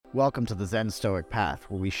Welcome to the Zen Stoic Path,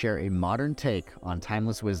 where we share a modern take on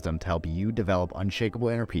timeless wisdom to help you develop unshakable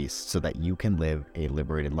inner peace so that you can live a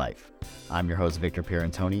liberated life. I'm your host, Victor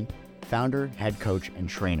Pierantoni, founder, head coach, and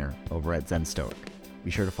trainer over at Zen Stoic.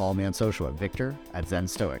 Be sure to follow me on social at Victor@Zen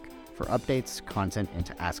Stoic for updates, content, and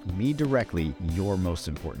to ask me directly your most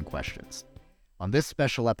important questions. On this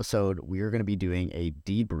special episode, we are going to be doing a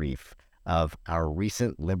debrief of our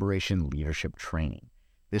recent Liberation Leadership training.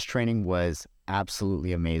 This training was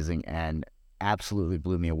absolutely amazing and absolutely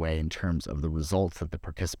blew me away in terms of the results that the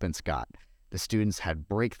participants got. The students had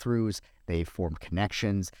breakthroughs, they formed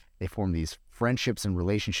connections, they formed these friendships and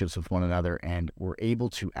relationships with one another, and were able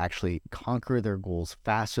to actually conquer their goals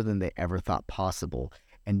faster than they ever thought possible,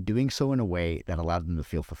 and doing so in a way that allowed them to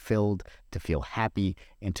feel fulfilled, to feel happy,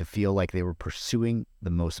 and to feel like they were pursuing the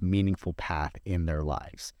most meaningful path in their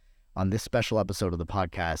lives. On this special episode of the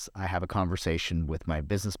podcast, I have a conversation with my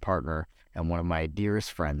business partner and one of my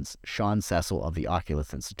dearest friends, Sean Sessel of the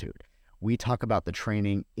Oculus Institute. We talk about the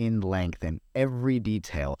training in length and every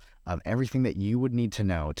detail of everything that you would need to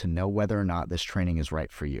know whether or not this training is right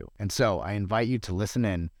for you. And so I invite you to listen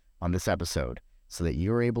in on this episode so that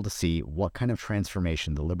you're able to see what kind of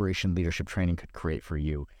transformation the Liberation Leadership Training could create for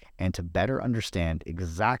you, and to better understand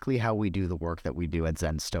exactly how we do the work that we do at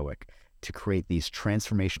Zen Stoic to create these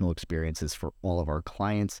transformational experiences for all of our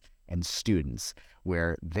clients and students,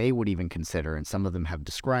 where they would even consider, and some of them have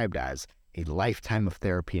described as, a lifetime of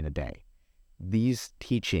therapy in a day. These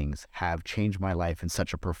teachings have changed my life in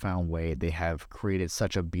such a profound way. They have created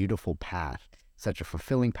such a beautiful path, such a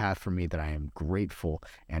fulfilling path for me, that I am grateful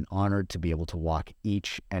and honored to be able to walk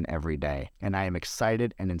each and every day. And I am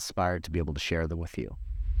excited and inspired to be able to share them with you.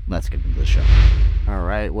 Let's get into the show. All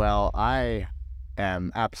right. Well, I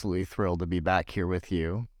am absolutely thrilled to be back here with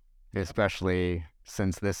you, especially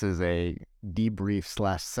since this is a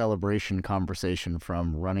debrief / celebration conversation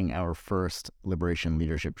from running our first Liberation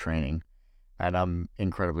Leadership training. And I'm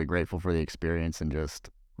incredibly grateful for the experience and just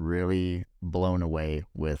really blown away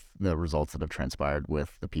with the results that have transpired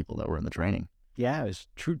with the people that were in the training. Yeah, it was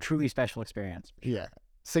truly special experience. Yeah.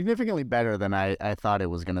 Significantly better than I thought it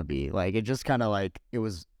was going to be. Like, it just kind of like, it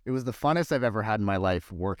was the funnest I've ever had in my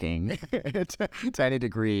life working to any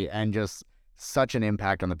degree, and just such an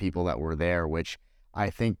impact on the people that were there, which I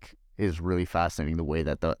think is really fascinating, the way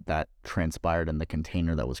that that transpired in the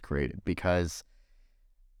container that was created. Because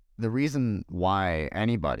the reason why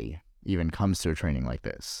anybody even comes to a training like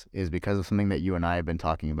this is because of something that you and I have been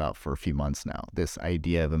talking about for a few months now, this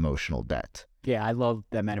idea of emotional debt. Yeah, I love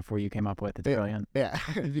that metaphor you came up with. It's brilliant. Yeah,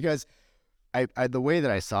 because I the way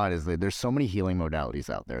that I saw it is that there's so many healing modalities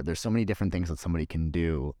out there. There's so many different things that somebody can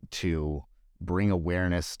do to bring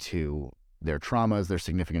awareness to their traumas, their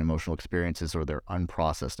significant emotional experiences, or their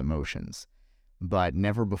unprocessed emotions. But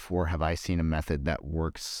never before have I seen a method that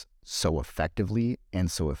works so effectively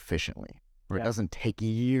and so efficiently, where It doesn't take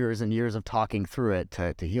years and years of talking through it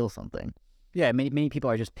to heal something. Yeah, many people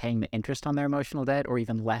are just paying the interest on their emotional debt, or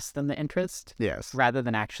even less than the interest. Yes. Rather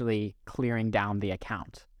than actually clearing down the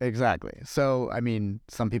account. Exactly. So, I mean,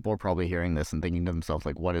 some people are probably hearing this and thinking to themselves,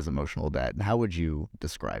 like, what is emotional debt? And how would you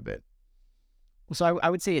describe it? So I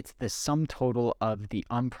would say it's the sum total of the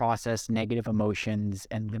unprocessed negative emotions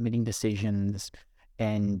and limiting decisions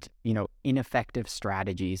and, ineffective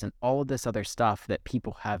strategies and all of this other stuff that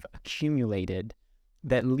people have accumulated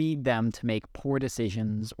that lead them to make poor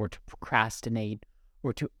decisions, or to procrastinate,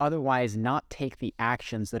 or to otherwise not take the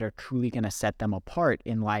actions that are truly going to set them apart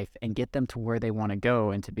in life and get them to where they want to go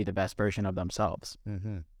and to be the best version of themselves.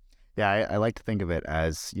 Mm-hmm. Yeah, I like to think of it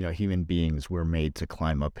as, human beings were made to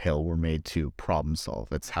climb uphill. We're made to problem solve.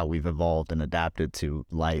 That's how we've evolved and adapted to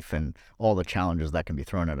life and all the challenges that can be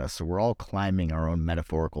thrown at us. So we're all climbing our own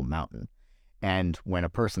metaphorical mountain. And when a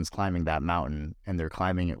person's climbing that mountain and they're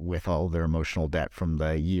climbing it with all their emotional debt from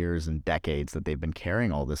the years and decades that they've been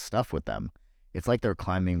carrying all this stuff with them, it's like they're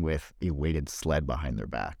climbing with a weighted sled behind their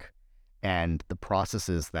back. And the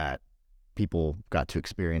processes that people got to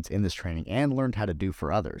experience in this training and learned how to do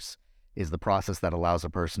for others is the process that allows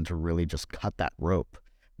a person to really just cut that rope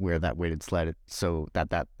where that weighted sled, so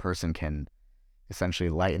that person can essentially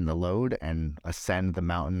lighten the load and ascend the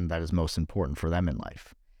mountain that is most important for them in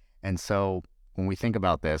life. And so when we think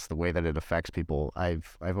about this, the way that it affects people,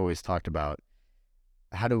 I've always talked about,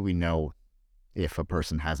 how do we know if a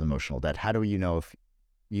person has emotional debt? How do you know if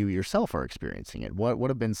you yourself are experiencing it? What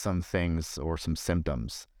have been some things or some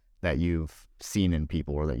symptoms that you've seen in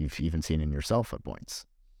people, or that you've even seen in yourself at points?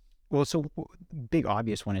 Well, so big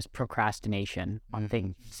obvious one is procrastination on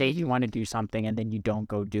things. Say you want to do something and then you don't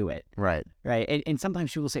go do it. Right. Right. And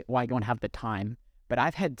sometimes people say, well, I don't have the time. But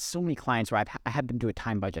I've had so many clients where I had them do a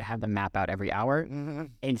time budget, have them map out every hour. And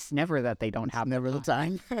it's never that they don't have the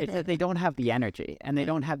time. It's that they don't have the energy. And they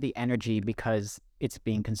don't have the energy because it's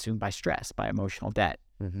being consumed by stress, by emotional debt,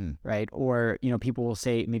 right? Or, people will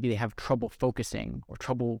say maybe they have trouble focusing or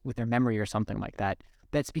trouble with their memory or something like that.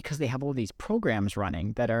 That's because they have all these programs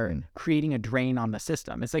running that are creating a drain on the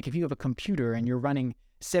system. It's like if you have a computer and you're running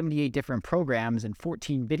 78 different programs and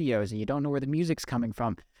 14 videos and you don't know where the music's coming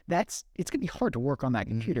from, it's going to be hard to work on that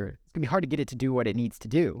computer. It's going to be hard to get it to do what it needs to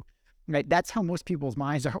do, right? That's how most people's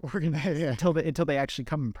minds are organized until they actually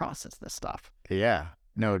come and process this stuff. Yeah,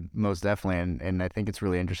 no, most definitely. And I think it's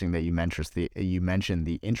really interesting that you mentioned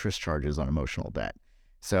the interest charges on emotional debt.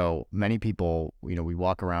 So many people, we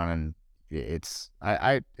walk around and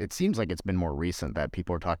it seems like it's been more recent that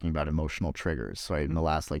people are talking about emotional triggers, right, in the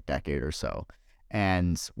last decade or so.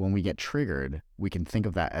 And when we get triggered, we can think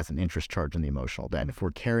of that as an interest charge in the emotional debt. If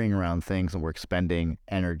we're carrying around things and we're expending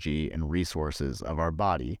energy and resources of our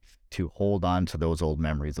body to hold on to those old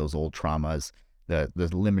memories, those old traumas, the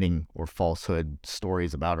limiting or falsehood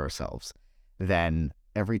stories about ourselves, then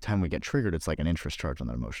every time we get triggered, it's like an interest charge on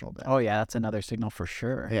that emotional debt. Oh yeah, that's another signal for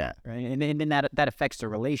sure. Yeah. Right. And that affects the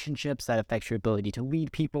relationships, that affects your ability to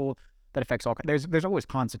lead people, that affects all. There's always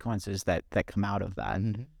consequences that come out of that.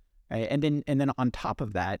 Right? And then on top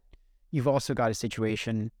of that, you've also got a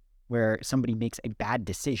situation where somebody makes a bad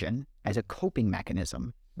decision as a coping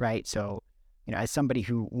mechanism, right? So, as somebody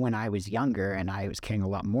who, when I was younger and I was carrying a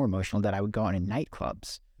lot more emotional debt, I would go out in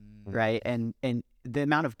nightclubs, right? And the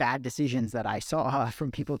amount of bad decisions that I saw from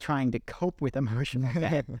people trying to cope with emotional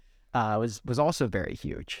debt was also very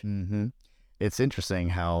huge. It's interesting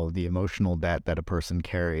how the emotional debt that a person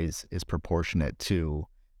carries is proportionate to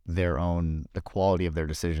the quality of their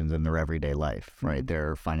decisions in their everyday life, right?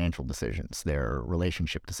 Their financial decisions, their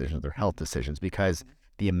relationship decisions, their health decisions, because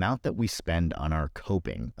the amount that we spend on our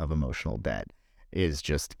coping of emotional debt is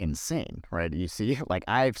just insane, right? You see,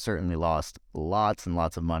 I've certainly lost lots and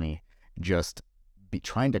lots of money just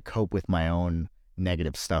trying to cope with my own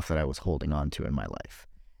negative stuff that I was holding on to in my life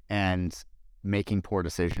and making poor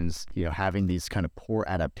decisions, having these kind of poor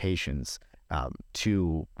adaptations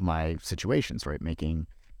to my situations, right? Making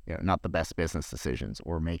not the best business decisions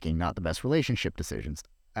or making not the best relationship decisions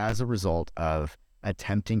as a result of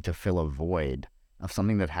attempting to fill a void of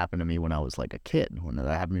something that happened to me when I was a kid, when that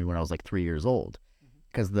happened to me when I was 3 years old.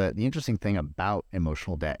 Because the interesting thing about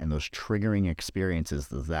emotional debt and those triggering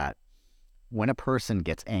experiences is that when a person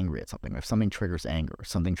gets angry at something, if something triggers anger, or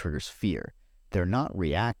something triggers fear, they're not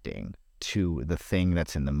reacting to the thing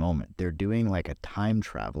that's in the moment. They're doing a time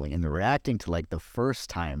traveling, and they're reacting to the first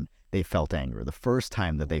time they felt anger, the first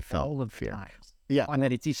time that they felt all of fear. Times. Yeah. And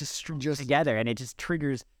then it's just strung together, and it just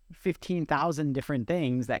triggers 15,000 different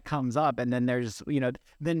things that comes up. And then there's,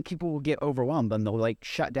 then people will get overwhelmed and they'll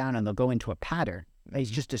shut down and they'll go into a pattern. It's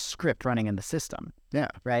just a script running in the system. Yeah.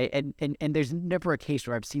 Right. And there's never a case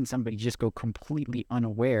where I've seen somebody just go completely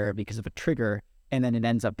unaware because of a trigger, and then it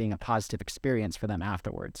ends up being a positive experience for them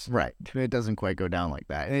afterwards. Right. It doesn't quite go down like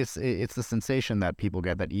that. And it's the sensation that people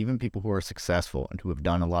get, that even people who are successful and who have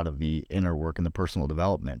done a lot of the inner work and the personal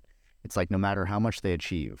development, it's no matter how much they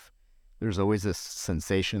achieve, there's always this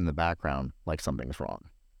sensation in the background something's wrong.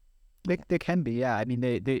 There can be, yeah. I mean,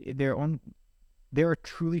 there are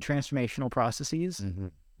truly transformational processes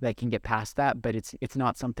that can get past that, but it's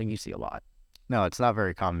not something you see a lot. No, it's not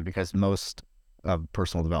very common, because most of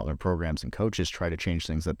personal development programs and coaches try to change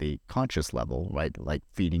things at the conscious level, right? Like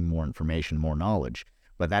feeding more information, more knowledge.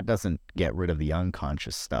 But that doesn't get rid of the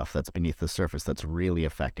unconscious stuff that's beneath the surface that's really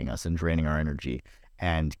affecting us and draining our energy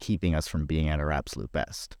and keeping us from being at our absolute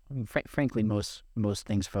best. I mean, frankly, most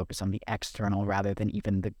things focus on the external rather than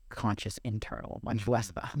even the conscious internal, much less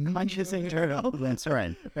the conscious internal. That's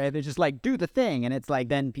right. Right? They're just do the thing. And it's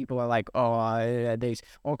then people are there's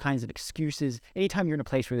all kinds of excuses. Anytime you're in a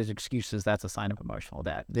place where there's excuses, that's a sign of emotional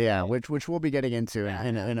debt. Yeah, which we'll be getting into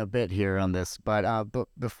in a bit here on this. But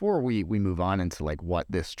before we move on into what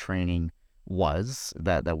this training was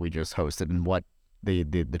that we just hosted and what the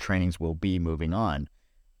trainings will be moving on,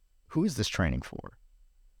 who is this training for?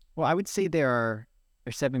 Well, I would say there are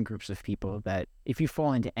 7 groups of people that if you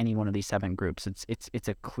fall into any one of these 7 groups, it's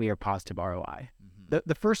a clear positive ROI.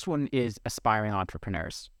 The first one is aspiring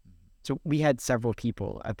entrepreneurs. So we had several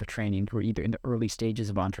people at the training who are either in the early stages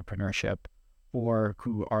of entrepreneurship or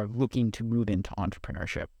who are looking to move into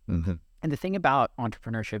entrepreneurship. And the thing about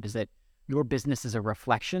entrepreneurship is that your business is a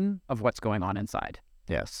reflection of what's going on inside.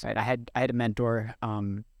 Yes. Right. I had a mentor,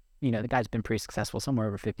 the guy's been pretty successful, somewhere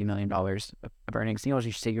over $50 million of earnings. He always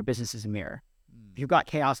used to say your business is a mirror. If you've got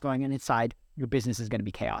chaos going on inside, your business is going to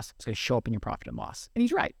be chaos. It's going to show up in your profit and loss. And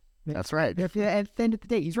he's right. That's right. At the end of the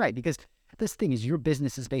day, he's right, because this thing is, your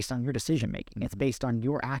business is based on your decision making. It's based on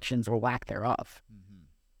your actions or lack thereof.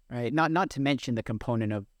 Right? Not to mention the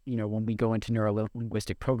component of, when we go into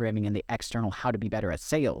neuro-linguistic programming and the external, how to be better at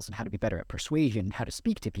sales and how to be better at persuasion, how to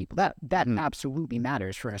speak to people. That absolutely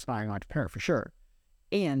matters for an aspiring entrepreneur, for sure.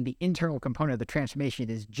 And the internal component of the transformation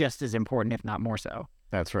is just as important, if not more so.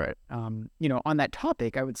 That's right. On that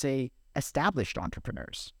topic, I would say established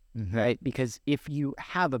entrepreneurs, right? Because if you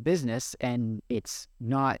have a business and if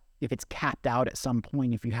it's capped out at some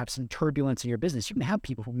point, if you have some turbulence in your business, you can have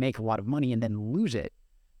people who make a lot of money and then lose it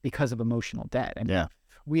because of emotional debt. And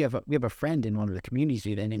we have a friend in one of the communities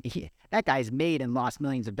we've in, and that guy's made and lost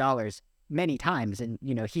millions of dollars many times. And,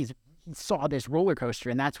 he saw this roller coaster,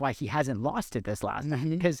 and that's why he hasn't lost it this last time,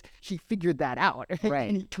 because he figured that out, right?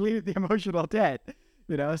 And he cleared the emotional debt,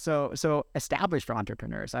 so established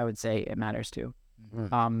entrepreneurs, I would say it matters too.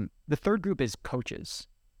 The third group is coaches,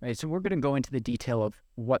 right? So we're going to go into the detail of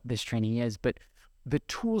what this training is, but the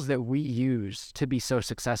tools that we use to be so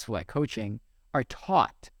successful at coaching are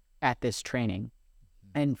taught at this training.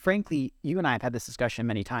 And frankly, you and I have had this discussion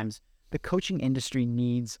many times. The coaching industry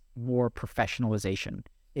needs more professionalization.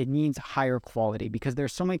 It needs higher quality, because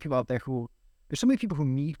there's so many people out there who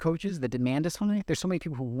need coaches. The demand is high. There's so many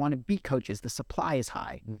people who want to be coaches. The supply is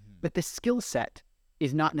high, but the skill set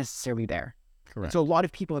is not necessarily there. Correct. So a lot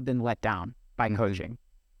of people have been let down by coaching,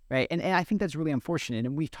 right? And I think that's really unfortunate.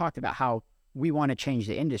 And we've talked about how we want to change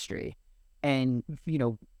the industry. And,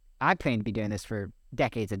 I plan to be doing this for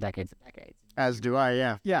decades and decades and decades. As do I,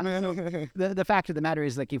 yeah. Yeah. So the fact of the matter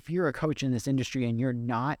is, like, if you're a coach in this industry and you're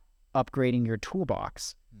not upgrading your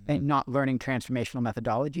toolbox and not learning transformational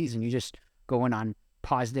methodologies, and you just going on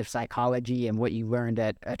positive psychology and what you learned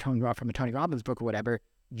from a Tony Robbins book or whatever,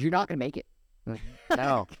 you're not going to make it.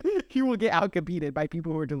 No. You will get outcompeted by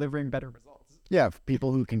people who are delivering better results. Yeah,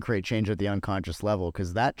 people who can create change at the unconscious level,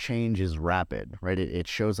 because that change is rapid, right? It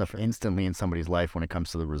shows up instantly in somebody's life when it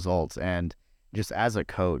comes to the results. And just as a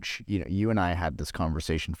coach, you and I had this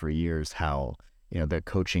conversation for years, how, the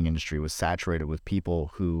coaching industry was saturated with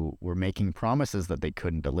people who were making promises that they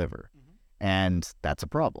couldn't deliver. And that's a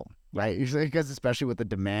problem, right? Because especially with the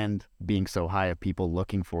demand being so high of people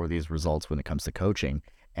looking for these results when it comes to coaching,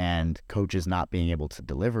 and coaches not being able to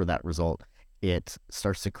deliver that result, it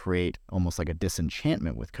starts to create almost like a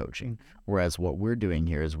disenchantment with coaching. Whereas what we're doing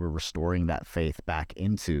here is we're restoring that faith back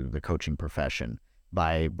into the coaching profession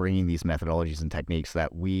by bringing these methodologies and techniques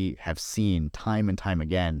that we have seen time and time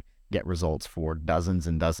again get results for dozens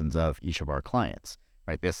and dozens of each of our clients,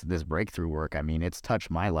 right? This breakthrough work, it's touched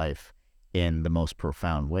my life in the most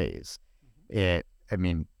profound ways.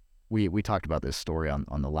 We talked about this story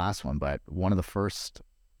on the last one, but one of the first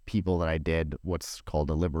people that I did what's called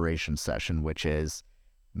a liberation session, which is,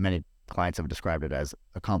 many clients have described it as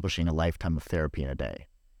accomplishing a lifetime of therapy in a day.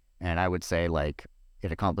 And I would say, like,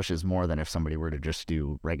 it accomplishes more than if somebody were to just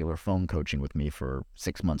do regular phone coaching with me for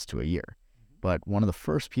 6 months to a year. But one of the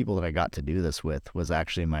first people that I got to do this with was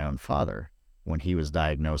actually my own father when he was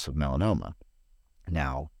diagnosed with melanoma.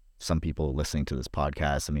 Now, some people listening to this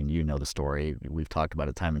podcast, the story, we've talked about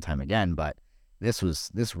it time and time again, but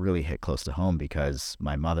this really hit close to home because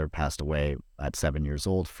my mother passed away at 7 years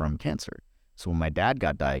old from cancer. So when my dad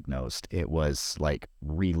got diagnosed, it was like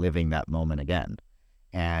reliving that moment again.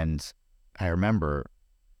 And I remember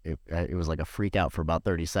it was like a freak out for about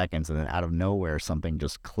 30 seconds. And then out of nowhere, something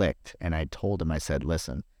just clicked. And I told him, I said,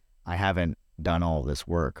 listen, I haven't done all this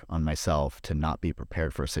work on myself to not be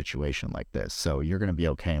prepared for a situation like this. So you're going to be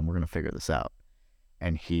okay, and we're going to figure this out.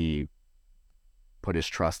 And he put his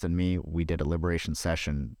trust in me. We did a liberation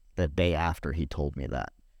session the day after he told me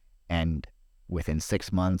that. And within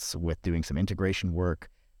 6 months, with doing some integration work,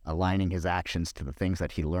 aligning his actions to the things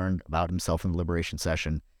that he learned about himself in the liberation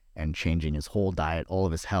session, and changing his whole diet, all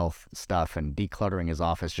of his health stuff, and decluttering his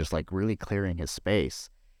office, just like really clearing his space,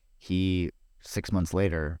 6 months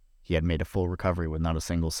later, he had made a full recovery with not a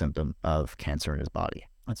single symptom of cancer in his body.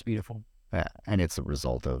 That's beautiful. Yeah, and it's a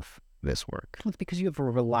result of this work. Well, it's because you have a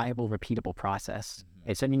reliable, repeatable process.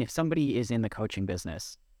 So, if somebody is in the coaching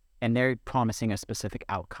business and they're promising a specific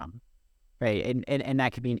outcome, right? And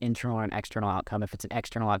that could be an internal or an external outcome. If it's an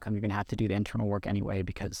external outcome, you're going to have to do the internal work anyway,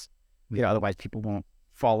 because otherwise people won't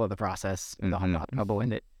follow the process and they'll have trouble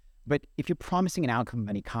in it. But if you're promising an outcome of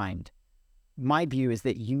any kind, my view is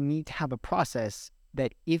that you need to have a process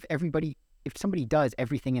that if somebody does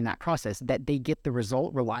everything in that process, that they get the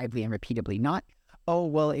result reliably and repeatably. Not, oh,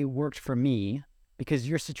 well, it worked for me, because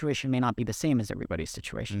your situation may not be the same as everybody's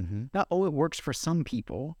situation. Not, oh, it works for some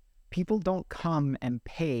people. People don't come and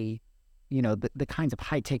pay, the kinds of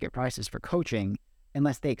high ticket prices for coaching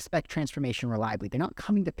unless they expect transformation reliably. They're not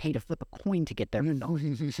coming to pay to flip a coin to get their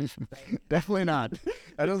results. Definitely not.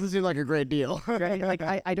 That doesn't seem like a great deal. Right? Like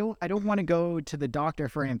I don't want to go to the doctor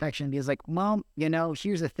for an infection and be like, Mom,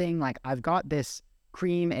 here's the thing, like I've got this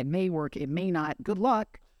cream, it may work, it may not. Good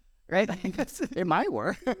luck. Right? It might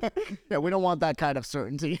work. Yeah, we don't want that kind of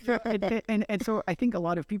certainty. and so I think a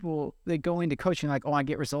lot of people, they go into coaching like, oh, I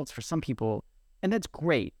get results for some people, and that's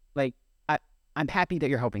great. Like I'm happy that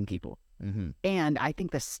you're helping people. Mm-hmm. And I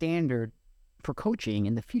think the standard for coaching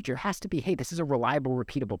in the future has to be, hey, this is a reliable,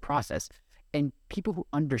 repeatable process. And people who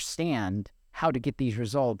understand how to get these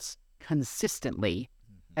results consistently,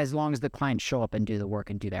 as long as the clients show up and do the work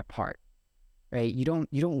and do their part. Right? You don't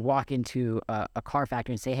walk into a car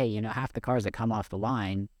factory and say, hey, half the cars that come off the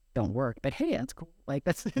line don't work, but hey, that's cool. Like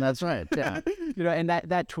that's right. Yeah. And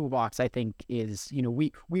that toolbox, I think, is,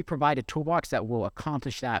 we provide a toolbox that will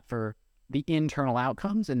accomplish that for the internal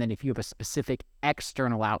outcomes. And then if you have a specific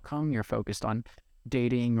external outcome, you're focused on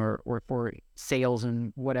dating or for sales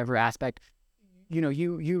and whatever aspect,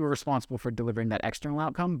 you are responsible for delivering that external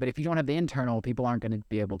outcome. But if you don't have the internal, people aren't going to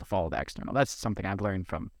be able to follow the external. That's something I've learned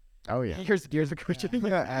from. Oh yeah. Here's the coaching.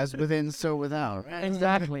 Yeah, as within, so without. Right?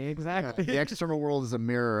 Exactly. The external world is a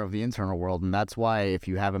mirror of the internal world, and that's why if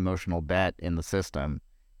you have emotional debt in the system,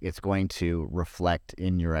 it's going to reflect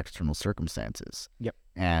in your external circumstances. Yep.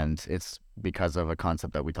 And it's because of a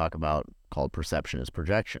concept that we talk about called perception is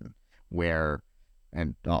projection, where,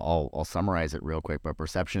 and I'll summarize it real quick, but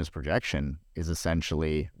perception is projection is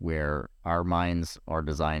essentially where our minds are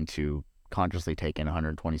designed to consciously take in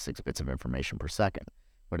 126 bits of information per second.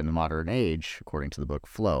 But in the modern age, according to the book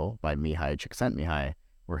Flow by Mihai Csikszentmihalyi,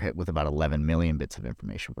 we're hit with about 11 million bits of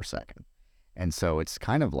information per second. And so it's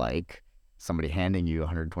kind of like somebody handing you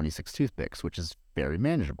 126 toothpicks, which is very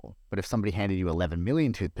manageable. But if somebody handed you 11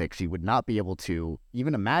 million toothpicks, you would not be able to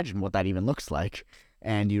even imagine what that even looks like.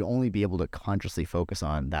 And you'd only be able to consciously focus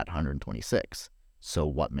on that 126. So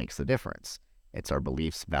what makes the difference? It's our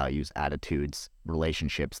beliefs, values, attitudes,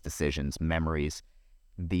 relationships, decisions, memories,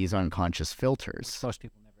 these unconscious filters. Most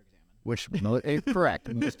people never examine. Which,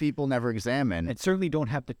 correct. Most people never examine. And certainly don't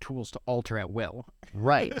have the tools to alter at will.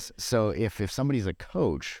 Right. So if somebody's a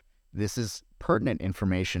coach, this is pertinent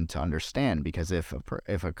information to understand, because if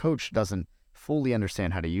a coach doesn't fully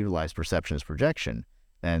understand how to utilize perception as projection,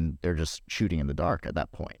 then they're just shooting in the dark at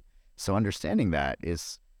that point. So understanding that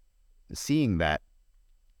is seeing that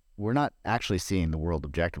we're not actually seeing the world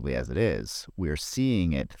objectively as it is. We're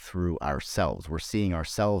seeing it through ourselves. We're seeing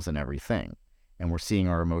ourselves in everything, and we're seeing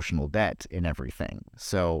our emotional debt in everything.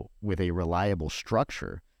 So with a reliable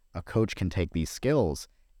structure, a coach can take these skills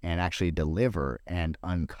and actually deliver and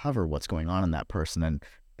uncover what's going on in that person and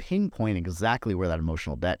pinpoint exactly where that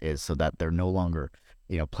emotional debt is, so that they're no longer,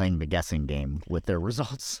 playing the guessing game with their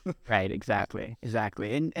results. Right. Exactly.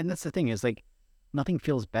 And that's the thing, is like, nothing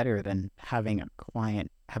feels better than having a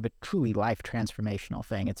client have a truly life transformational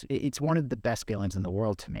thing. It's one of the best feelings in the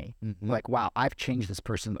world to me. Mm-hmm. Like, wow, I've changed this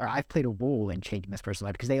person, or I've played a role in changing this person's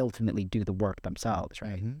life, because they ultimately do the work themselves,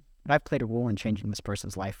 right? Mm-hmm. But I've played a role in changing this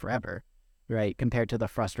person's life forever, right? Compared to the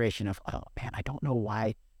frustration of, oh man, I don't know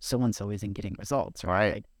why so-and-so isn't getting results,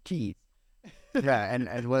 right? Like, geez. Yeah,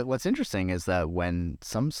 and what's interesting is that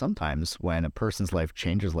sometimes when a person's life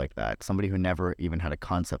changes like that, somebody who never even had a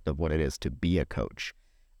concept of what it is to be a coach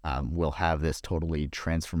will have this totally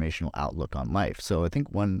transformational outlook on life. So I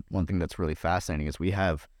think one thing that's really fascinating is we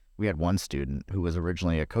had one student who was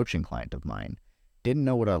originally a coaching client of mine, didn't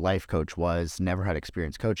know what a life coach was, never had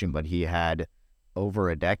experience coaching, but he had over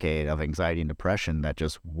a decade of anxiety and depression that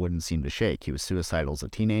just wouldn't seem to shake. He was suicidal as a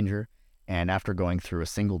teenager. And after going through a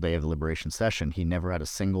single day of the liberation session, he never had a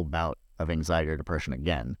single bout of anxiety or depression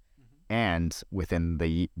again. Mm-hmm. And within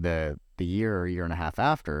the year and a half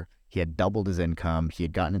after, he had doubled his income. He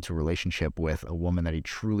had gotten into a relationship with a woman that he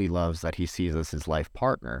truly loves, that he sees as his life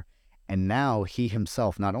partner. And now he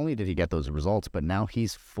himself, not only did he get those results, but now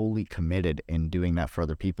he's fully committed in doing that for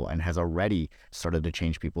other people and has already started to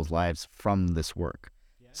change people's lives from this work.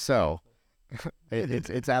 Yeah. So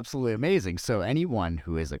it's absolutely amazing. So anyone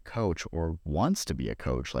who is a coach or wants to be a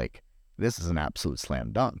coach, like, this is an absolute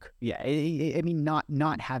slam dunk. Yeah, I mean,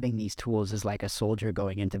 not having these tools is like a soldier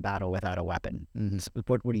going into battle without a weapon. Mm-hmm.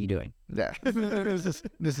 What are you doing? Yeah,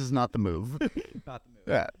 this is not the move. Not the move.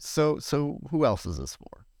 Yeah. So who else is this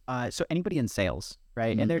for? So anybody in sales,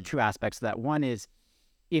 right? Mm-hmm. And there are two aspects to that. One is,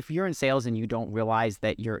 if you're in sales and you don't realize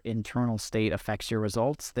that your internal state affects your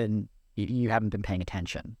results, then you haven't been paying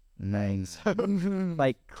attention. Nice.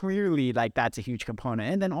 Like, clearly, like, that's a huge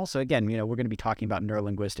component. And then also, again, we're going to be talking about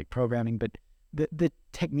neuro-linguistic programming, but the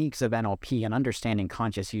techniques of NLP and understanding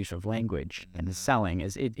conscious use of language and selling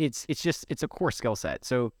it's a core skill set.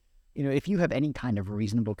 So, if you have any kind of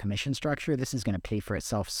reasonable commission structure, this is going to pay for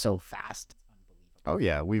itself so fast. Oh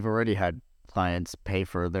yeah, we've already had clients pay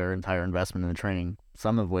for their entire investment in the training,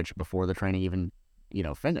 some of which before the training even,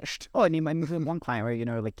 finished. Oh, I mean, my one client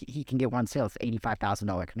where, like he can get one sale, it's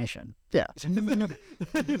 $85,000 commission. Yeah.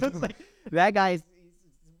 It's like, that guy's,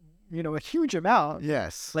 a huge amount.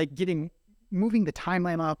 Yes. Like moving the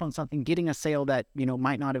timeline up on something, getting a sale that,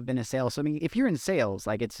 might not have been a sale. So, I mean, if you're in sales,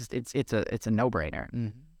 like it's a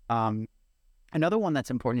no-brainer. Another one that's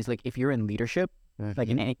important is like if you're in leadership, like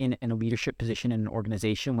in a leadership position in an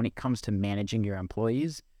organization, when it comes to managing your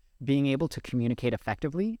employees, being able to communicate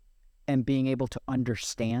effectively and being able to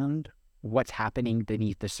understand what's happening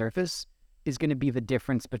beneath the surface is going to be the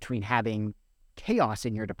difference between having chaos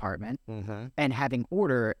in your department and having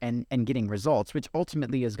order and getting results, which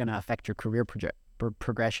ultimately is going to affect your career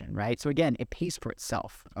progression, right? So again, it pays for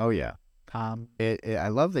itself. Oh yeah. I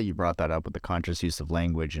love that you brought that up with the conscious use of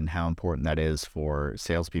language and how important that is for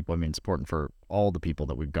salespeople. I mean, it's important for all the people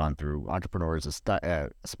that we've gone through: entrepreneurs,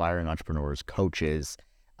 aspiring entrepreneurs, coaches,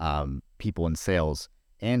 people in sales,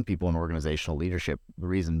 and people in organizational leadership. The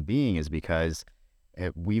reason being is because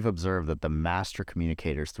we've observed that the master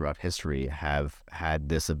communicators throughout history have had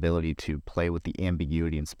this ability to play with the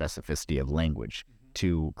ambiguity and specificity of language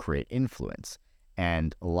to create influence.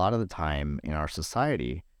 And a lot of the time in our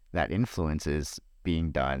society, that influence is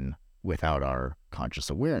being done without our conscious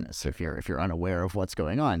awareness. So if you're unaware of what's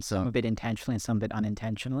going on, some of it intentionally and some of it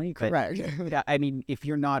unintentionally. But, correct. Yeah, I mean, if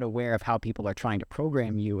you're not aware of how people are trying to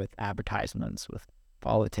program you with advertisements, with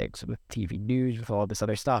politics, with TV news, with all this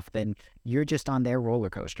other stuff, then you're just on their roller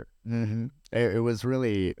coaster. It was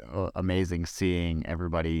really amazing seeing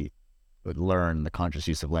everybody learn the conscious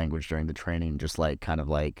use of language during the training, just like kind of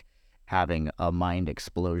like having a mind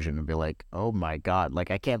explosion and be like, oh my God,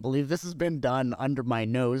 like I can't believe this has been done under my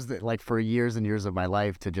nose, that like for years and years of my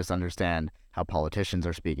life, to just understand how politicians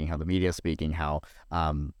are speaking, how the media is speaking, how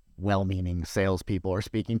well-meaning salespeople are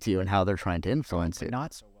speaking to you and how they're trying to influence it.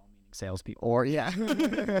 Not so well-meaning salespeople. Or yeah.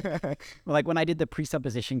 Like when I did the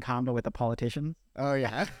presupposition combo with the politicians. Oh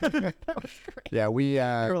yeah. That was great. Yeah, we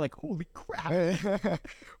they were like, holy crap.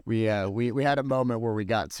 we had a moment where we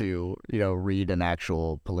got to, read an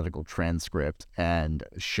actual political transcript and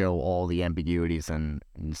show all the ambiguities and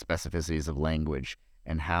specificities of language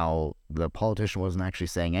and how the politician wasn't actually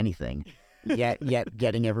saying anything, yet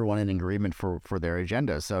getting everyone in agreement for their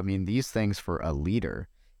agenda. So I mean, these things for a leader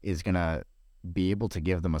is gonna be able to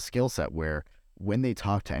give them a skill set where when they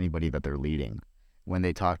talk to anybody that they're leading, when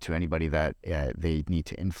they talk to anybody that they need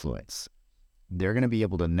to influence, they're going to be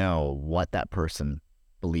able to know what that person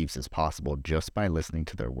believes is possible just by listening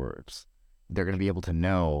to their words. They're going to be able to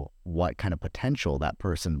know what kind of potential that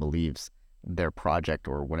person believes their project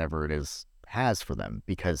or whatever it is has for them,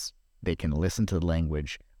 because they can listen to the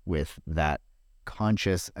language with that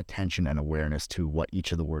conscious attention and awareness to what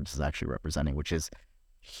each of the words is actually representing, which is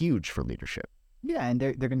huge for leadership. Yeah, and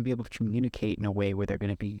they're going to be able to communicate in a way where they're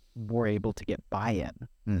going to be more able to get buy-in,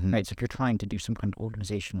 right? So if you're trying to do some kind of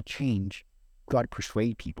organizational change, you've got to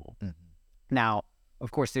persuade people. Now,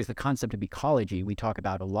 of course, there's the concept of ecology we talk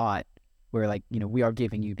about a lot, where like, we are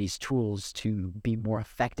giving you these tools to be more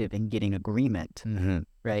effective in getting agreement,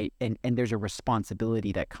 right? And there's a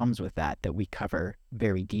responsibility that comes with that we cover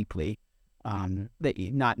very deeply. That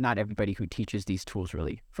not everybody who teaches these tools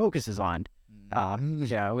really focuses on.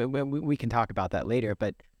 Yeah, we can talk about that later,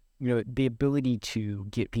 but the ability to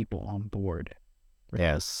get people on board. Right?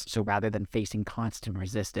 Yes. So rather than facing constant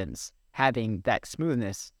resistance, having that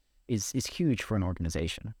smoothness is huge for an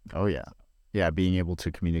organization. Oh yeah. Yeah, being able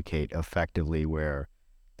to communicate effectively where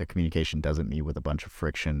the communication doesn't meet with a bunch of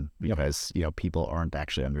friction because people aren't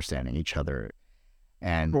actually understanding each other.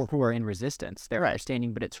 And or who are in resistance. They're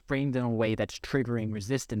understanding, but it's framed in a way that's triggering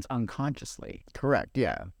resistance unconsciously. Correct,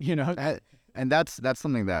 yeah. And that's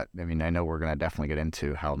something that, I mean, I know we're going to definitely get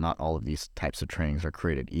into how not all of these types of trainings are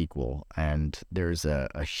created equal. And there's a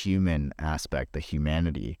human aspect, the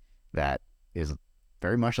humanity, that is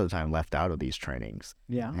very much of the time left out of these trainings.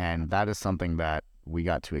 Yeah. And that is something that we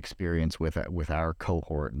got to experience with our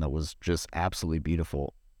cohort, and that was just absolutely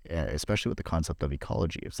beautiful, especially with the concept of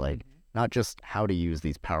ecology. It's like, not just how to use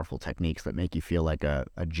these powerful techniques that make you feel like a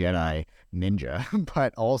Jedi ninja,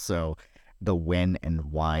 but also the when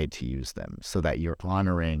and why to use them, so that you're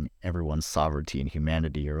honoring everyone's sovereignty and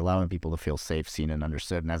humanity. You're allowing people to feel safe, seen, and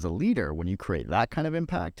understood. And as a leader, when you create that kind of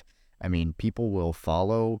impact, I mean, people will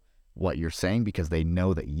follow what you're saying because they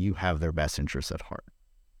know that you have their best interests at heart.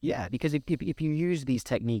 Yeah, because if you use these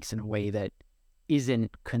techniques in a way that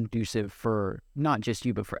isn't conducive for not just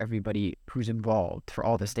you, but for everybody who's involved, for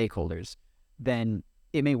all the stakeholders, then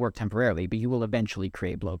it may work temporarily, but you will eventually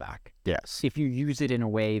create blowback. Yes. If you use it in a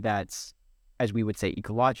way that's, as we would say,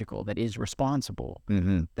 ecological, that is responsible,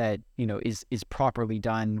 that, is properly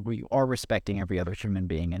done, where you are respecting every other human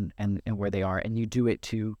being and where they are, and you do it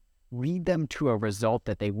to lead them to a result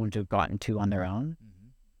that they wouldn't have gotten to on their own,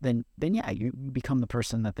 then yeah, you become the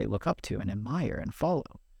person that they look up to and admire and follow.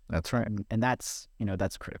 That's right. And that's,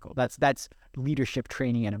 that's critical. That's leadership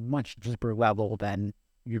training at a much deeper level than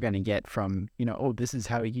you're going to get from, oh, this is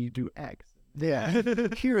how you do X. Yeah.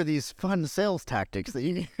 Here are these fun sales tactics that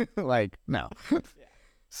you like. No. Yeah.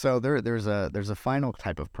 So there's a final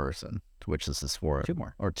type of person to which this is for. Two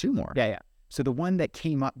more. Yeah. So the one that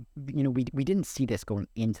came up, we didn't see this going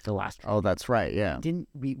into the last. Oh, that's right. Yeah.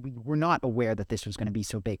 We were not aware that this was going to be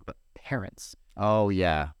so big, but parents. Oh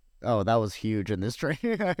yeah. Oh, that was huge in this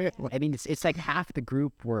training. I mean, it's like half the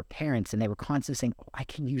group were parents, and they were constantly saying, "Oh, I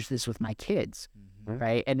can use this with my kids."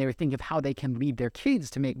 Right. And they were thinking of how they can lead their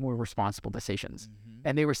kids to make more responsible decisions.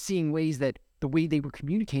 And they were seeing ways that the way they were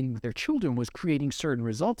communicating with their children was creating certain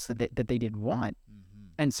results that they didn't want.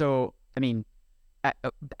 And so, I mean,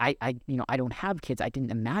 I don't have kids. I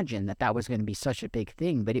didn't imagine that was going to be such a big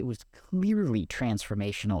thing, but it was clearly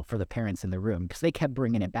transformational for the parents in the room because they kept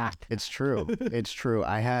bringing it back. It's true. It's true.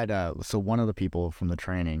 I had, so one of the people from the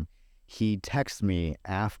training, he texted me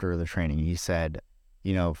after the training. He said,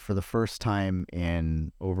 for the first time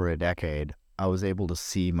in over a decade, I was able to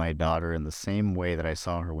see my daughter in the same way that I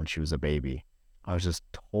saw her when she was a baby. I was just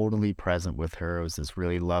totally present with her. It was this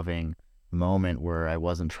really loving moment where I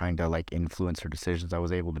wasn't trying to influence her decisions. I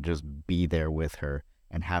was able to just be there with her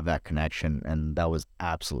and have that connection. And that was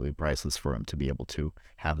absolutely priceless for him to be able to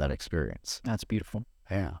have that experience. That's beautiful.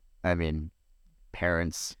 Yeah. I mean,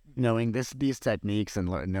 parents knowing these techniques and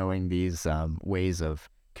knowing these ways of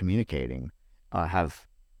communicating,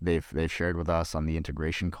 they've shared with us on the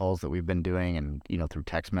integration calls that we've been doing and, through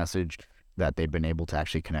text message, that they've been able to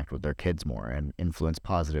actually connect with their kids more and influence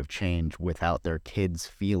positive change without their kids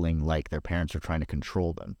feeling like their parents are trying to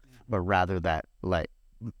control them, but rather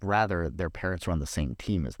their parents are on the same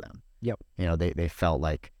team as them. Yep. They felt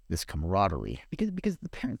like this camaraderie. Because the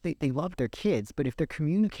parents, they love their kids, but if they're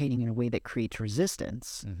communicating in a way that creates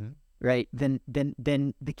resistance, right, then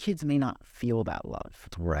the kids may not feel that love.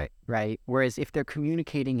 Right. Right. Whereas if they're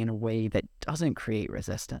communicating in a way that doesn't create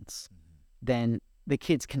resistance, then the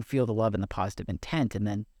kids can feel the love and the positive intent, and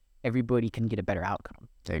then everybody can get a better outcome.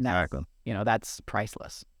 Exactly. That's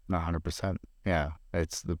priceless. 100%. Yeah.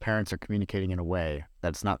 It's the parents are communicating in a way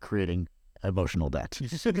that's not creating emotional debt.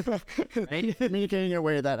 Right? Communicating in a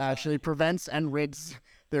way that actually prevents and rids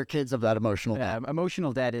their kids of that emotional debt.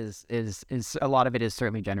 Emotional debt is a lot of it is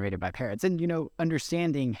certainly generated by parents, and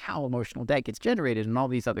understanding how emotional debt gets generated and all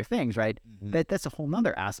these other things, right? That's a whole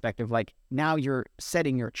nother aspect of now you're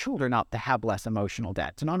setting your children up to have less emotional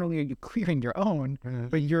debt. So not only are you clearing your own,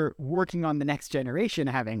 but you're working on the next generation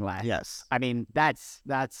having less. Yes. I mean, that's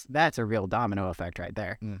a real domino effect right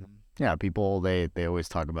there. Yeah, people they always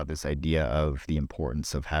talk about this idea of the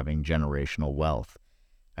importance of having generational wealth.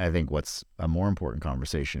 I think what's a more important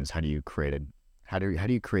conversation is how do you create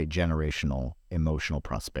generational emotional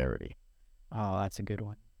prosperity? Oh, that's a good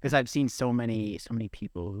one. Because I've seen so many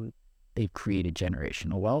people who they've created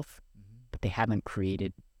generational wealth, but they haven't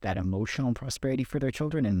created that emotional prosperity for their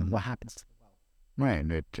children. And what happens to the wealth?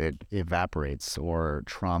 Right, it evaporates, or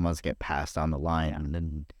traumas get passed down the line, and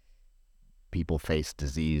then people face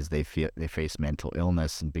disease, they face mental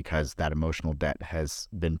illness, and because that emotional debt has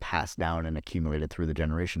been passed down and accumulated through the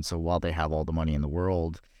generations. So while they have all the money in the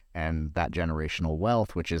world and that generational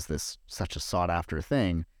wealth, which is such a sought after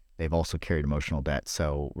thing, they've also carried emotional debt.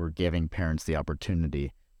 So we're giving parents the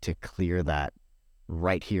opportunity to clear that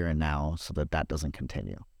right here and now so that doesn't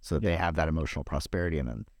continue, so that they have that emotional prosperity, and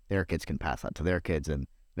then their kids can pass that to their kids. And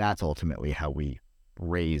that's ultimately how we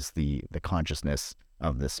raise the consciousness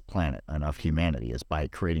of this planet and of humanity, is by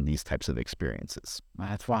creating these types of experiences.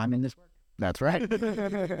 That's why I'm in this work. That's right.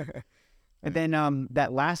 And then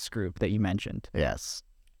that last group that you mentioned. Yes.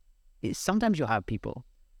 Is sometimes you'll have people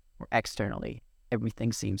where externally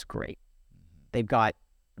everything seems great. They've got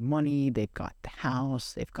money, they've got the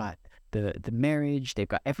house, they've got the marriage, they've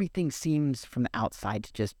got everything seems from the outside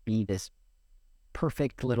to just be this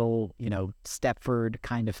perfect little, Stepford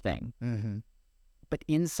kind of thing. But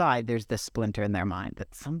inside, there's this splinter in their mind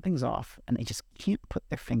that something's off, and they just can't put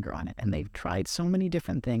their finger on it. And they've tried so many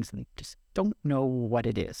different things, and they just don't know what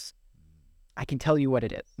it is. I can tell you what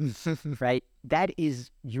it is, right? That is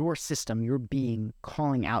your system, your being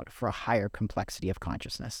calling out for a higher complexity of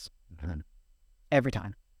consciousness. Every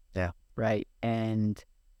time. Yeah. right? And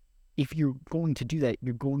if you're going to do that,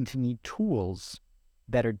 you're going to need tools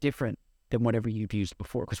that are different than whatever you've used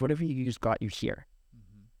before, because whatever you used got you here,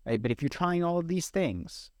 right? But if you're trying all of these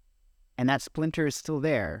things and that splinter is still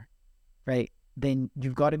there, right, then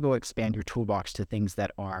you've got to go expand your toolbox to things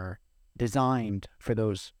that are designed for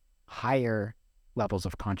those higher levels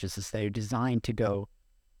of consciousness, that are designed to go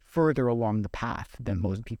further along the path than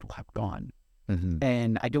most people have gone.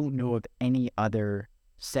 And I don't know of any other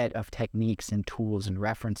set of techniques and tools and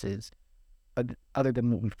references other than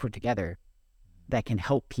what we've put together that can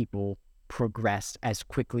help people progress as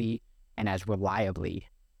quickly and as reliably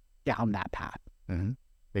down that path.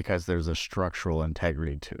 Because there's a structural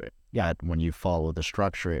integrity to it. Yeah, when you follow the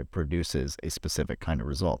structure, it produces a specific kind of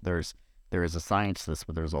result. There is a science to this,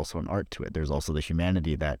 but there's also an art to it. There's also the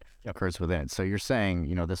humanity that occurs within it. So you're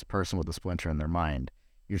saying, this person with a splinter in their mind,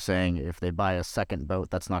 you're saying if they buy a second boat,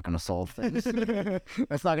 that's not going to solve things.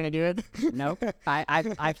 That's not going to do it. No,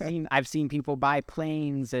 I've seen people buy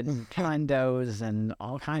planes and condos and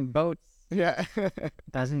all kind of boats. Yeah,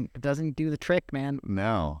 doesn't do the trick, man.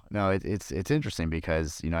 No, it's interesting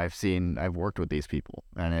because I've worked with these people,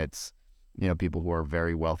 and it's people who are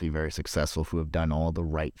very wealthy, very successful, who have done all the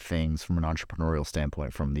right things from an entrepreneurial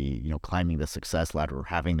standpoint, from the climbing the success ladder, or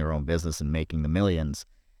having their own business and making the millions,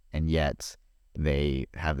 and yet they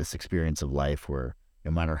have this experience of life where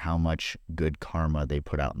no matter how much good karma they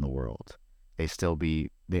put out in the world, they still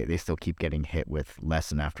keep getting hit with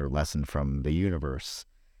lesson after lesson from the universe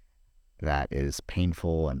that is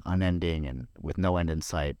painful and unending and with no end in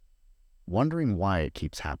sight, wondering why it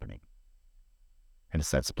keeps happening. And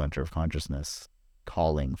it's that splinter of consciousness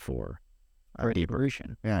calling for an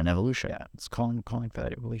evolution. Yeah, an evolution. Yeah, it's calling for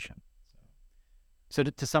that evolution. So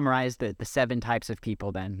to summarize the 7 types of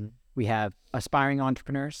people then, we have aspiring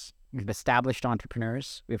entrepreneurs, we have established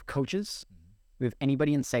entrepreneurs, we have coaches, we have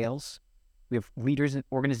anybody in sales, we have leaders and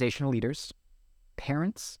organizational leaders,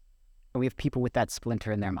 parents, and we have people with that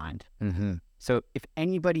splinter in their mind. So if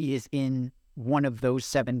anybody is in one of those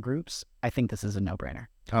 7 groups, I think this is a no-brainer.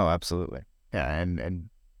 Oh, absolutely. Yeah, and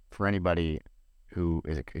for anybody who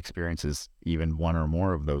experiences even one or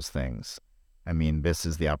more of those things, I mean, this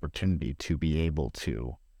is the opportunity to be able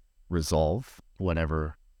to resolve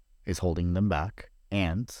whatever is holding them back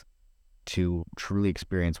and to truly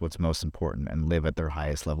experience what's most important and live at their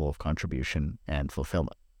highest level of contribution and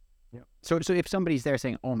fulfillment. Yeah. So if somebody's there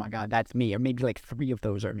saying, "Oh my God, that's me," or maybe like 3 of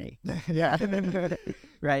those are me, yeah,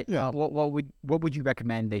 right? Yeah. What would you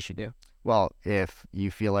recommend they should do? Well, if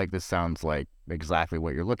you feel like this sounds like exactly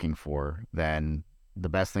what you're looking for, then the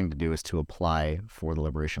best thing to do is to apply for the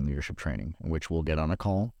Liberation Leadership Training, in which we'll get on a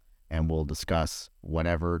call and we'll discuss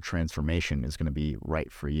whatever transformation is going to be right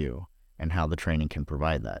for you and how the training can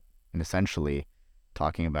provide that. And essentially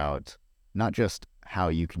talking about not just how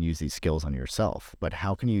you can use these skills on yourself, but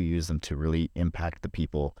how can you use them to really impact the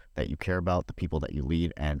people that you care about, the people that you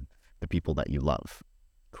lead, and the people that you love.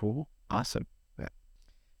 Cool. Awesome. Yeah.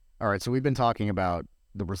 All right. So we've been talking about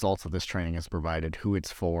the results of this training has provided, who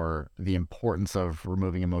it's for, the importance of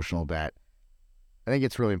removing emotional debt. I think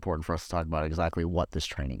it's really important for us to talk about exactly what this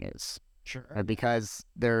training is. Sure. Because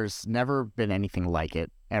there's never been anything like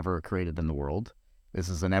it ever created in the world. This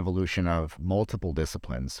is an evolution of multiple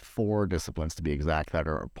disciplines, 4 disciplines to be exact, that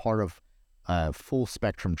are part of a full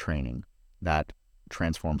spectrum training that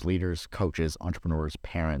transforms leaders, coaches, entrepreneurs,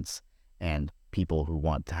 parents, and people who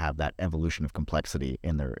want to have that evolution of complexity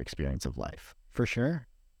in their experience of life. For sure.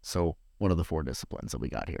 So what are the 4 disciplines that we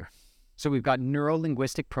got here? So we've got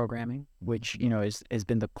Neuro-Linguistic Programming, which, has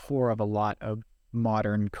been the core of a lot of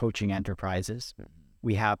modern coaching enterprises.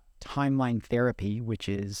 We have Timeline Therapy, which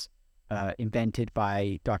is invented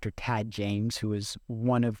by Dr. Tad James, who is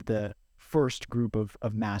one of the first group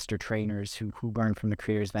of master trainers who learned from the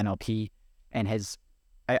creators of NLP and has,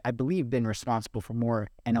 I believe, been responsible for more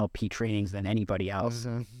NLP trainings than anybody else.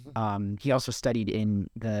 He also studied in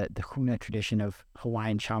the Huna tradition of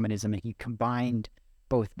Hawaiian shamanism, and he combined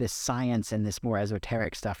both this science and this more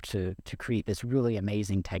esoteric stuff to create this really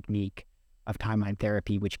amazing technique of timeline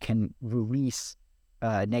therapy, which can release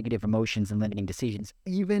negative emotions and limiting decisions,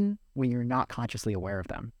 even when you're not consciously aware of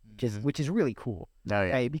them, which is really cool. Oh,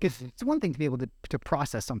 yeah. Right? Because it's one thing to be able to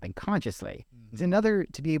process something consciously. It's another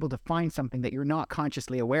to be able to find something that you're not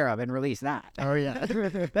consciously aware of and release that. Oh, yeah.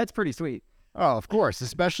 That's pretty sweet. Oh, of course,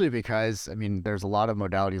 especially because, there's a lot of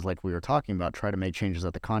modalities like we were talking about, try to make changes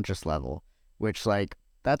at the conscious level, which,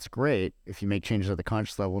 that's great if you make changes at the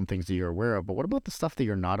conscious level and things that you're aware of, but what about the stuff that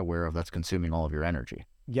you're not aware of that's consuming all of your energy?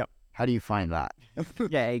 Yep. How do you find that?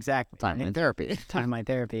 Yeah, exactly. Timeline therapy. Timeline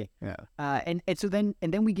therapy. Yeah. And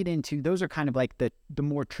then we get into, those are kind of like the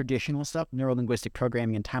more traditional stuff. Neuro-Linguistic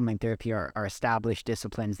Programming and timeline therapy are established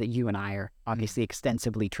disciplines that you and I are obviously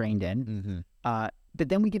extensively trained in. But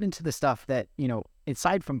then we get into the stuff that,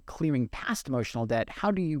 aside from clearing past emotional debt, how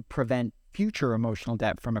do you prevent future emotional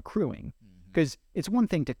debt from accruing? Because it's one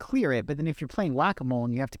thing to clear it, but then if you're playing whack-a-mole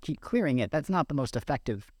and you have to keep clearing it, that's not the most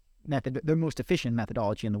effective method, the most efficient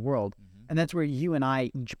methodology in the world. And that's where you and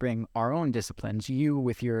I each bring our own disciplines. You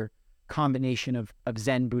with your combination of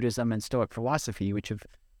Zen Buddhism and Stoic philosophy, which have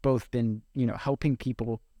both been, helping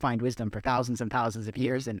people find wisdom for thousands and thousands of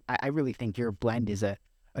years. And I really think your blend is a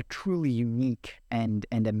truly unique and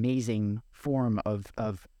amazing form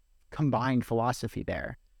of combined philosophy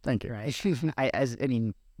there. Thank you. Right?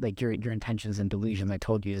 Like your intentions and delusions, I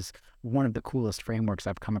told you, is one of the coolest frameworks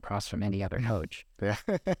I've come across from any other coach. Yeah.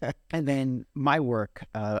 And then my work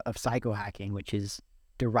of psychohacking, which is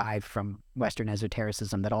derived from Western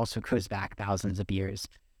esotericism, that also goes back thousands of years.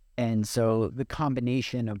 And so the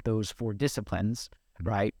combination of those four disciplines,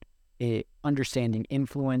 right, understanding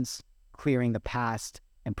influence, clearing the past,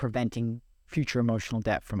 and preventing future emotional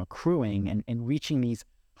debt from accruing, and reaching these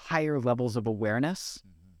higher levels of awareness,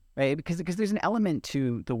 right? Because there's an element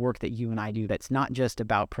to the work that you and I do that's not just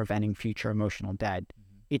about preventing future emotional debt.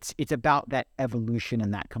 It's about that evolution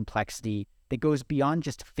and that complexity that goes beyond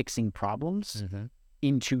just fixing problems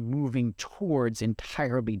into moving towards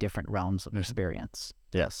entirely different realms of experience.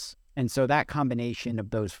 Yes. And so that combination of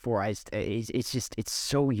those four, it's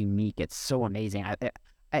so unique. It's so amazing.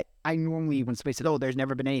 I normally, when somebody says, "Oh, there's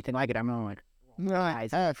never been anything like it," I'm like,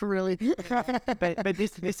 No, for really? but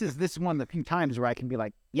this is one of the few times where I can be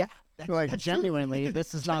like, yeah, like genuinely,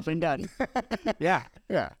 this has not been done. Yeah.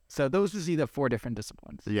 Yeah. So those would be the four different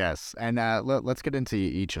disciplines. Yes. And let's get into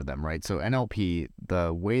each of them, right? So NLP,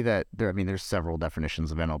 the way that there's several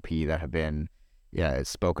definitions of NLP that have been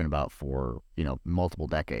spoken about for, multiple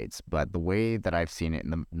decades. But the way that I've seen it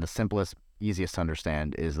in the simplest, easiest to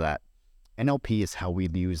understand is that NLP is how we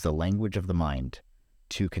use the language of the mind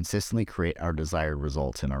to consistently create our desired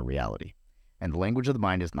results in our reality. And the language of the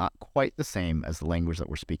mind is not quite the same as the language that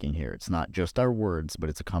we're speaking here. It's not just our words, but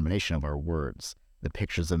it's a combination of our words, the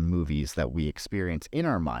pictures and movies that we experience in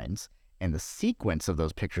our minds, and the sequence of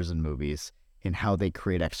those pictures and movies in how they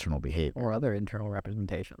create external behavior. Or other internal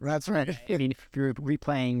representations. That's right. I mean, if you're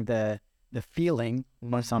replaying the feeling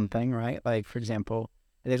of something, right? Like, for example,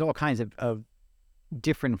 there's all kinds of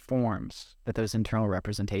different forms that those internal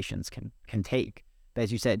representations can take. But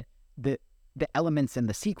as you said, the elements and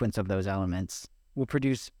the sequence of those elements will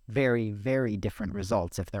produce very, very different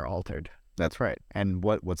results if they're altered. That's right. And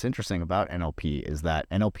what's interesting about NLP is that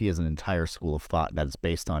NLP is an entire school of thought that is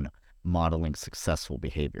based on modeling successful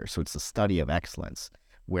behavior. So it's a study of excellence,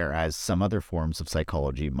 whereas some other forms of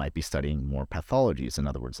psychology might be studying more pathologies, in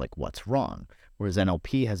other words, like what's wrong. Whereas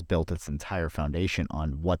NLP has built its entire foundation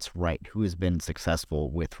on what's right, who has been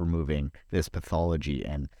successful with removing this pathology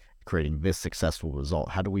and creating this successful result.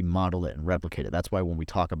 How do we model it and replicate it? That's why when we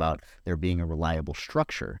talk about there being a reliable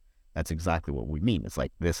structure, that's exactly what we mean. It's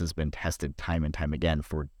like this has been tested time and time again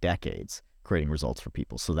for decades, creating results for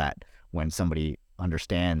people, so that when somebody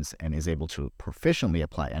understands and is able to proficiently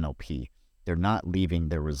apply NLP, they're not leaving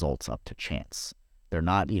their results up to chance. They're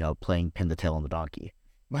not, playing pin the tail on the donkey,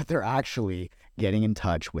 but they're actually getting in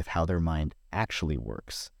touch with how their mind actually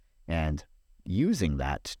works and using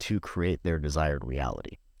that to create their desired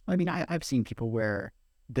reality. I mean, I've seen people where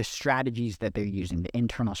the strategies that they're using, the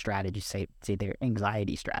internal strategies, say their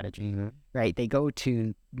anxiety strategy, right? They go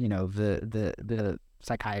to, the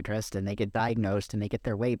psychiatrist and they get diagnosed and they get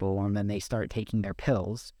their label and then they start taking their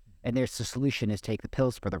pills, and their solution is take the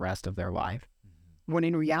pills for the rest of their life. When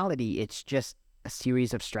in reality, it's just a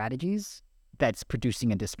series of strategies that's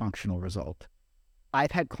producing a dysfunctional result.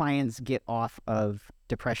 I've had clients get off of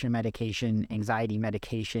depression medication, anxiety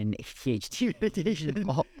medication, ADHD medication,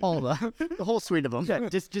 all the whole suite of them. Yeah,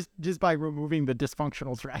 just by removing the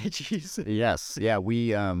dysfunctional strategies. Yes, yeah. We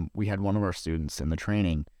had one of our students in the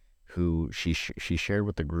training who she shared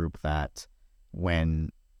with the group that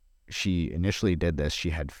when she initially did this,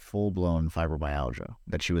 she had full-blown fibromyalgia,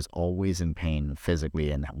 that she was always in pain physically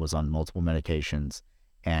and was on multiple medications.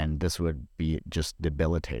 And this would be just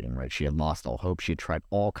debilitating, right? She had lost all hope. She had tried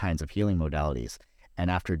all kinds of healing modalities.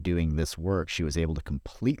 And after doing this work, she was able to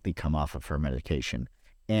completely come off of her medication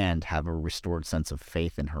and have a restored sense of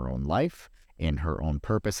faith in her own life, in her own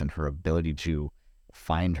purpose, and her ability to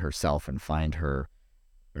find herself and find her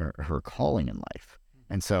calling in life.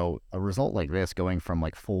 And so a result like this, going from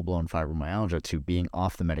like full-blown fibromyalgia to being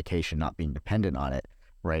off the medication, not being dependent on it,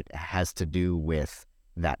 right, has to do with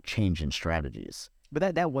that change in strategies.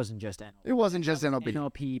 But that wasn't just NLP. It wasn't just NLP.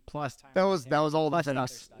 NLP plus time. That was all the other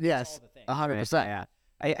things. stuff. Yes, 100%. Yeah.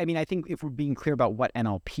 I mean, I think if we're being clear about what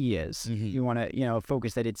NLP is, you want to,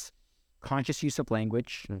 focus that it's conscious use of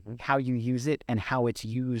language, how you use it, and how it's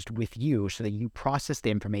used with you so that you process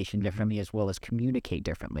the information differently as well as communicate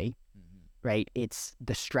differently, right? It's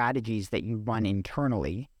the strategies that you run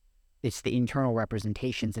internally. It's the internal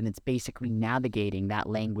representations, and it's basically navigating that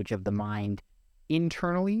language of the mind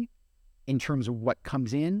internally in terms of what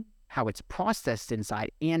comes in, how it's processed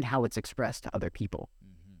inside, and how it's expressed to other people,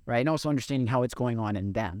 right? And also understanding how it's going on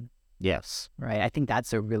in them. Yes. Right. I think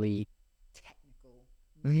that's a really technical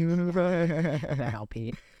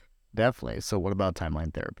NLP. Definitely. So what about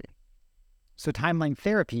timeline therapy? So timeline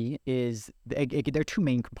therapy is, there are two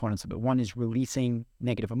main components of it. One is releasing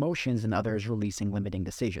negative emotions, and the other is releasing limiting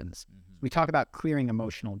decisions. We talk about clearing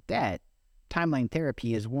emotional debt. Timeline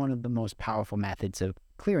therapy is one of the most powerful methods of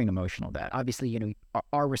clearing emotional debt. Obviously,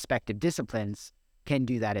 our respective disciplines can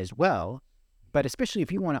do that as well. But especially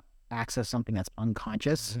if you want to access something that's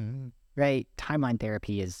unconscious, right? Timeline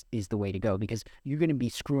therapy is the way to go, because you're going to be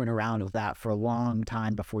screwing around with that for a long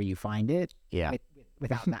time before you find it. Yeah.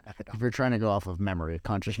 Without that methodology. If you're trying to go off of memory,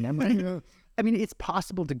 conscious memory. I mean, it's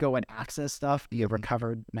possible to go and access stuff via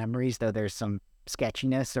recovered memories, though there's some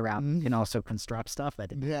sketchiness around. You can also construct stuff.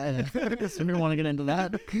 Yeah. So we want to get into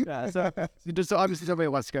that. Yeah, so obviously somebody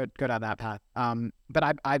wants to go down that path.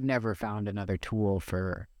 But I've never found another tool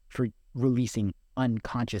for releasing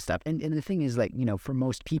unconscious stuff. And the thing is, like, for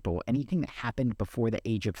most people, anything that happened before the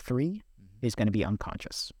age of 3 is going to be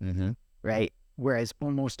unconscious, right? Whereas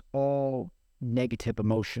almost all negative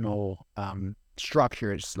emotional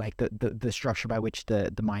structures, like the structure by which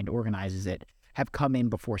the mind organizes it, have come in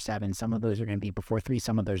before 7. Some of those are going to be before 3.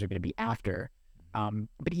 Some of those are going to be after.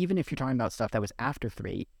 But even if you're talking about stuff that was after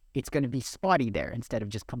 3, it's going to be spotty there instead of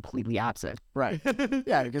just completely absent. Right.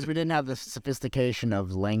 Yeah, because we didn't have the sophistication of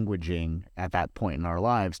languaging at that point in our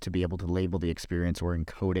lives to be able to label the experience or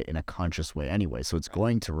encode it in a conscious way anyway. So it's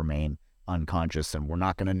going to remain unconscious, and we're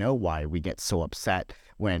not going to know why we get so upset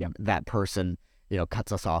when that person,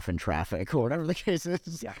 cuts us off in traffic or whatever the case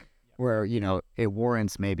is. Yeah. Where, it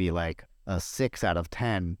warrants maybe like a 6 out of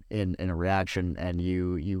 10 in a reaction, and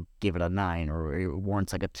you give it a 9, or it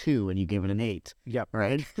warrants like a 2 and you give it an 8. Yep.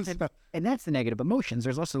 Right. And that's the negative emotions.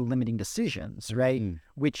 There's also limiting decisions, right?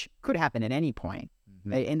 Which could happen at any point.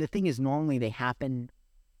 Right? And the thing is, normally they happen,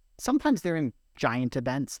 sometimes they're in giant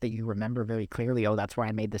events that you remember very clearly. Oh, that's why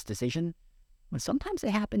I made this decision. But sometimes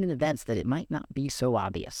they happen in events that it might not be so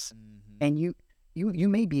obvious. And you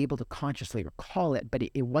may be able to consciously recall it, but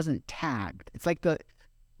it wasn't tagged. It's like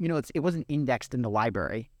it wasn't indexed in the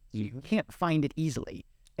library. You can't find it easily.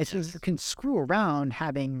 And so you can screw around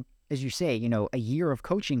having, as you say, a year of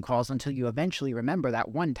coaching calls until you eventually remember that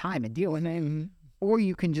one time and deal with it. Or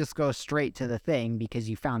you can just go straight to the thing because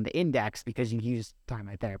you found the index because you used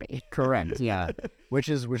timeline therapy. Correct. Yeah. Which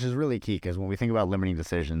is really key, because when we think about limiting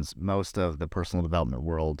decisions, most of the personal development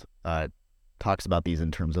world talks about these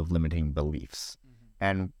in terms of limiting beliefs.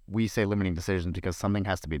 And we say limiting decisions because something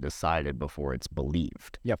has to be decided before it's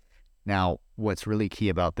believed. Yep. Now, what's really key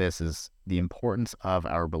about this is the importance of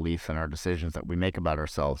our beliefs and our decisions that we make about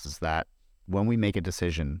ourselves is that when we make a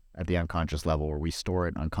decision at the unconscious level, or we store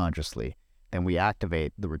it unconsciously, then we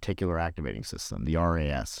activate the reticular activating system, the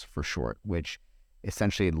RAS for short, which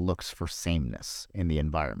essentially looks for sameness in the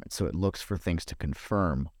environment. So it looks for things to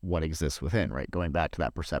confirm what exists within, right? Going back to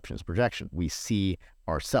that perception is projection. We see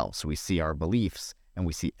ourselves, so we see our beliefs, and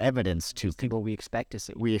we see evidence to people we expect to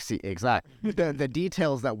see. We see, exactly. The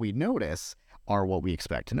details that we notice are what we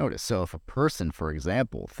expect to notice. So if a person, for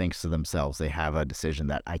example, thinks to themselves they have a decision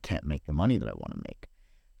that I can't make the money that I want to make,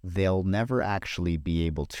 they'll never actually be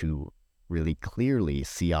able to really clearly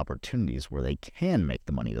see opportunities where they can make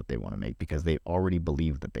the money that they want to make, because they already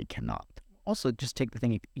believe that they cannot. Also, just take the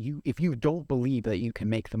thing, if you don't believe that you can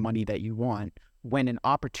make the money that you want, when an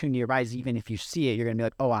opportunity arises, even if you see it, you're going to be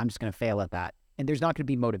like, oh, I'm just going to fail at that. And there's not going to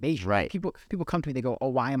be motivation. Right. People come to me, they go, oh,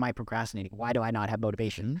 why am I procrastinating? Why do I not have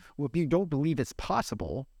motivation? Well, if you don't believe it's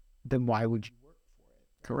possible, then why would you work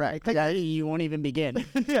for it? Correct. Yeah, you won't even begin.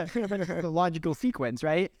 Yeah, the logical sequence,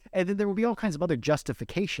 right? And then there will be all kinds of other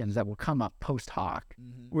justifications that will come up post hoc,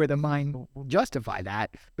 where the mind will justify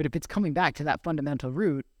that. But if it's coming back to that fundamental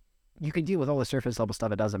root, you can deal with all the surface level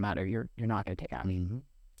stuff. It doesn't matter. You're not going to take action.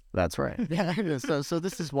 That's right. Yeah. So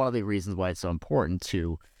this is one of the reasons why it's so important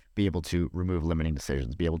to be able to remove limiting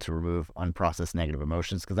decisions, be able to remove unprocessed negative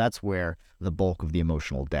emotions, because that's where the bulk of the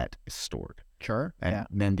emotional debt is stored. Sure. And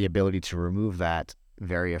then the ability to remove that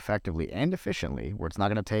very effectively and efficiently, where it's not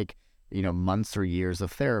going to take, months or years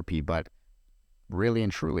of therapy, but really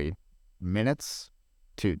and truly minutes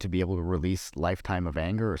to be able to release lifetime of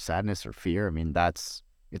anger or sadness or fear. I mean,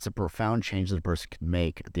 it's a profound change that a person can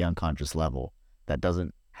make at the unconscious level that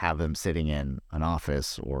doesn't have them sitting in an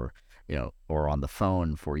office or, or on the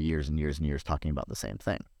phone for years and years and years talking about the same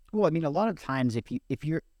thing. Well, I mean, a lot of times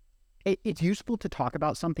it's useful to talk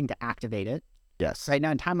about something to activate it. Yes. Right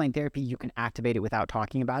now in timeline therapy, you can activate it without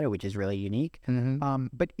talking about it, which is really unique.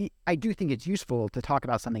 But I do think it's useful to talk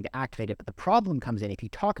about something to activate it. But the problem comes in if you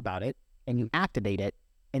talk about it and you activate it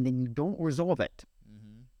and then you don't resolve it.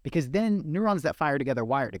 Because then neurons that fire together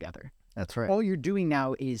wire together. That's right. All you're doing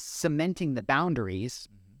now is cementing the boundaries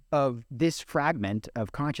of this fragment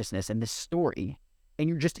of consciousness and this story, and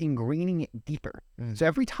you're just ingraining it deeper. So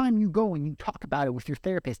every time you go and you talk about it with your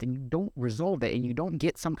therapist and you don't resolve it and you don't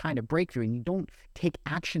get some kind of breakthrough and you don't take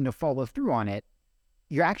action to follow through on it,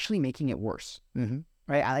 you're actually making it worse.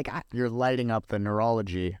 Right? You're lighting up the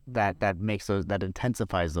neurology that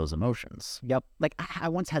intensifies those emotions. Yep. Like I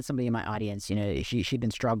once had somebody in my audience, she'd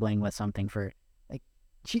been struggling with something for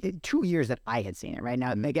 2 years that I had seen it. Right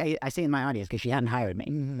now, like I say in my audience because she hadn't hired me.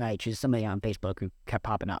 Right? She's somebody on Facebook who kept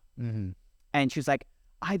popping up, and she was like,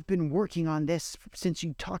 "I've been working on this since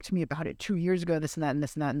you talked to me about it 2 years ago. This and that and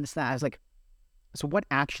this and that and this and that." I was like, "So what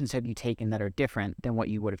actions have you taken that are different than what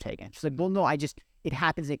you would have taken?" She's like, "Well, no, it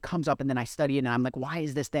happens, it comes up, and then I study it, and I'm like, why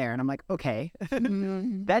is this there?" And I'm like, okay,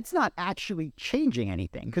 that's not actually changing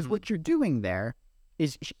anything, because what you're doing there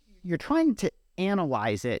is you're trying to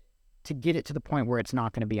analyze it to get it to the point where it's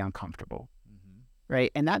not going to be uncomfortable,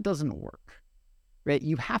 right? And that doesn't work, right?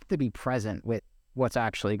 You have to be present with what's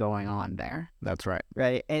actually going on there. That's right.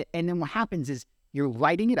 Right? And then what happens is you're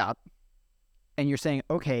lighting it up, and you're saying,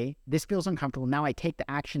 okay, this feels uncomfortable. Now I take the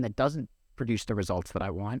action that doesn't produce the results that I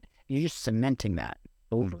want. You're just cementing that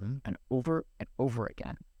over and over and over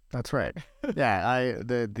again. That's right. Yeah,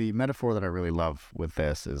 the metaphor that I really love with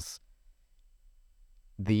this is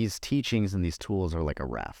these teachings and these tools are like a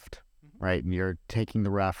raft, right? And you're taking the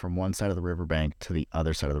raft from one side of the riverbank to the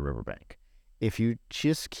other side of the riverbank. If you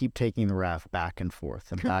just keep taking the raft back and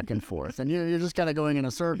forth, and you're just kind of going in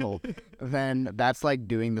a circle, then that's like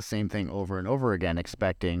doing the same thing over and over again,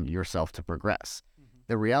 expecting yourself to progress.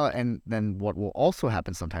 The reality, and then what will also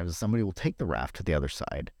happen sometimes is somebody will take the raft to the other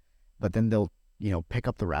side, but then they'll, pick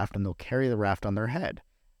up the raft and they'll carry the raft on their head.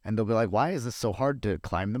 And they'll be like, why is this so hard to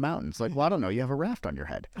climb the mountains? Like, well, I don't know. You have a raft on your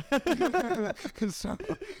head.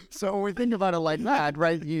 So when we think about it like that,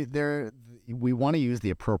 right, we want to use the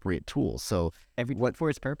appropriate tools. So every tool for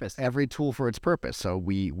its purpose. Every tool for its purpose. So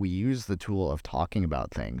we use the tool of talking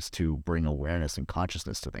about things to bring awareness and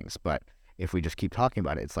consciousness to things. But if we just keep talking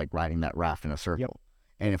about it, it's like riding that raft in a circle. Yep.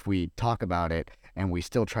 And if we talk about it and we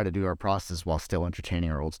still try to do our process while still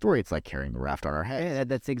entertaining our old story, it's like carrying the raft on our head. Yeah,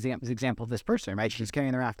 that's the example of this person, right? She's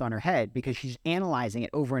carrying the raft on her head because she's analyzing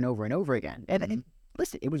it over and over and over again. And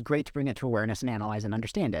listen, it was great to bring it to awareness and analyze and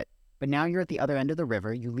understand it. But now you're at the other end of the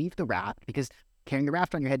river. You leave the raft because carrying the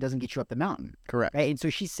raft on your head doesn't get you up the mountain. Correct. Right? And so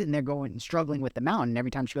she's sitting there going and struggling with the mountain. Every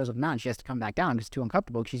time she goes up the mountain, she has to come back down because it's too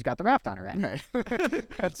uncomfortable because she's got the raft on her head.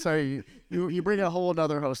 Right. So you bring a whole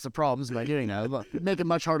other host of problems by doing that, but make it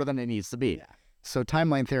much harder than it needs to be. Yeah. So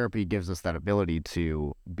timeline therapy gives us that ability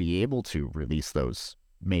to be able to release those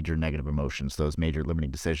major negative emotions, those major limiting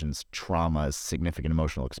decisions, traumas, significant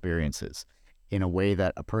emotional experiences in a way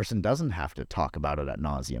that a person doesn't have to talk about it ad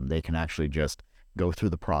nauseum. They can actually just go through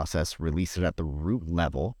the process, release it at the root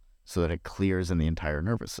level so that it clears in the entire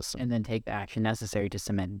nervous system. And then take the action necessary to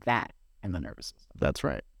cement that in the nervous system. That's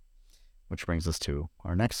right. Which brings us to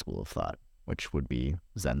our next school of thought, which would be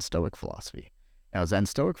Zen Stoic philosophy. Now, Zen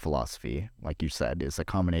Stoic philosophy, like you said, is a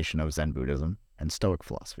combination of Zen Buddhism and Stoic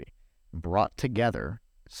philosophy, brought together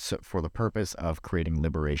for the purpose of creating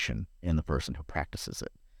liberation in the person who practices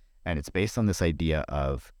it. And it's based on this idea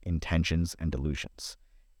of intentions and delusions.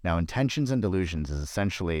 Now, intentions and delusions is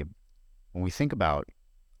essentially, when we think about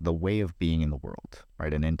the way of being in the world,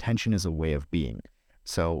 right? An intention is a way of being.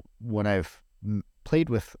 So what I've played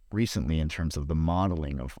with recently in terms of the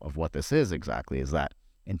modeling of what this is exactly is that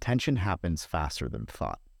intention happens faster than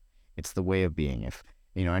thought. It's the way of being. If,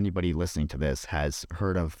 anybody listening to this has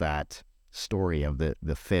heard of that story of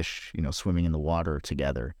the fish, swimming in the water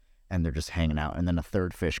together and they're just hanging out. And then a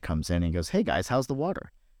third fish comes in and goes, "Hey guys, how's the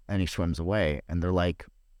water?" And he swims away and they're like,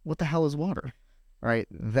 "What the hell is water?" Right?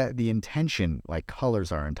 That the intention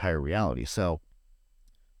colors our entire reality. So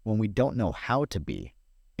when we don't know how to be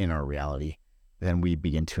in our reality, then we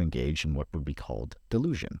begin to engage in what would be called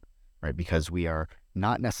delusion, right? Because we are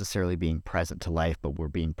not necessarily being present to life, but we're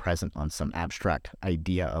being present on some abstract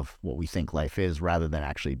idea of what we think life is rather than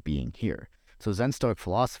actually being here. So Zen Stoic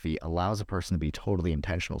philosophy allows a person to be totally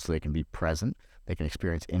intentional so they can be present, they can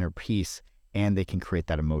experience inner peace, and they can create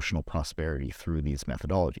that emotional prosperity through these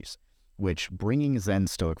methodologies, which bringing Zen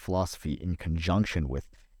Stoic philosophy in conjunction with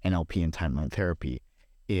NLP and timeline therapy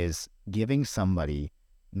is giving somebody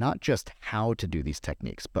not just how to do these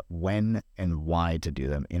techniques, but when and why to do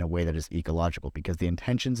them in a way that is ecological, because the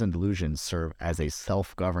intentions and delusions serve as a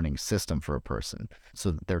self-governing system for a person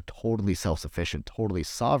so that they're totally self-sufficient, totally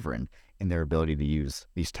sovereign in their ability to use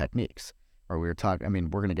these techniques. Or we were talking, I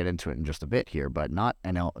mean, we're going to get into it in just a bit here, but not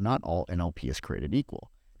all NLP is created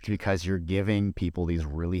equal, because you're giving people these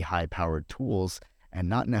really high-powered tools and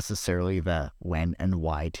not necessarily the when and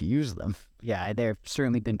why to use them. Yeah, there have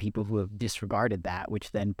certainly been people who have disregarded that,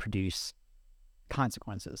 which then produce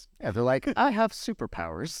consequences. Yeah, they're like, I have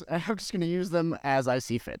superpowers. I'm just going to use them as I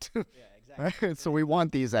see fit. Yeah, exactly. So we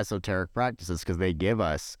want these esoteric practices because they give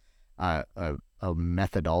us a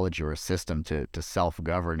methodology or a system to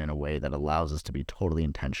self-govern in a way that allows us to be totally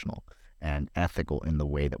intentional and ethical in the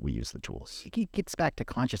way that we use the tools. It gets back to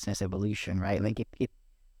consciousness evolution, right? Like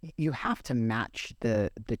you have to match the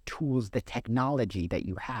tools, the technology that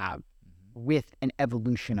you have with an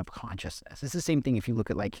evolution of consciousness. It's the same thing if you look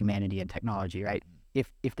at like humanity and technology, right?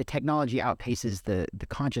 If the technology outpaces the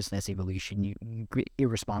consciousness evolution, you get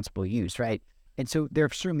irresponsible use, right? And so there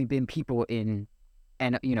have certainly been people who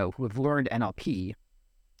have learned NLP,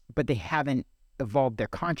 but they haven't evolved their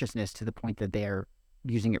consciousness to the point that they're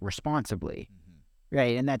using it responsibly.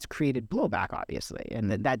 Right, and that's created blowback, obviously, and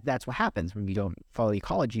that's what happens when you don't follow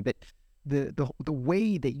ecology. But the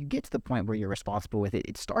way that you get to the point where you're responsible with it,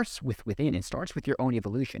 it starts within. It starts with your own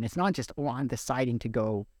evolution. It's not just, I'm deciding to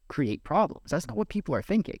go create problems. That's not what people are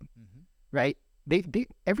thinking, right?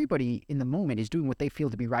 Everybody in the moment is doing what they feel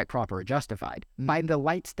to be right, proper, or justified by the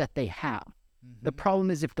lights that they have. The problem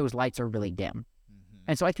is if those lights are really dim,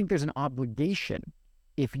 and so I think there's an obligation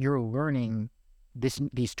if you're learning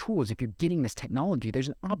these tools, if you're getting this technology, there's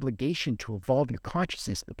an obligation to evolve your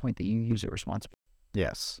consciousness to the point that you use it responsibly.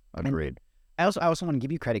 Yes, agreed. And I also want to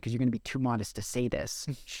give you credit because you're going to be too modest to say this,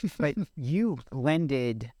 but you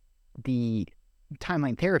blended the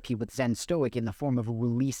timeline therapy with Zen Stoic in the form of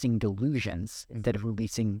releasing delusions instead of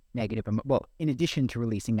releasing in addition to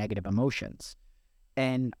releasing negative emotions.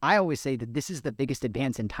 And I always say that this is the biggest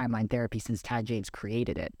advance in timeline therapy since Tad James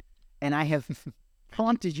created it. And I have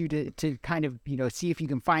prompted you to kind of, see if you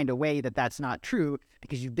can find a way that that's not true,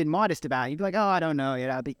 because you've been modest about it. You'd be like, I don't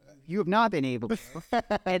know, but you have not been able to.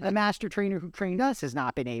 And the master trainer who trained us has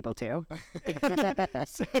not been able to.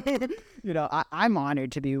 So, I'm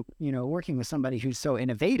honored to be, working with somebody who's so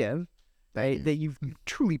innovative, right, that you've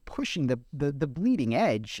truly pushing the bleeding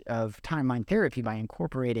edge of timeline therapy by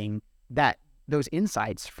incorporating those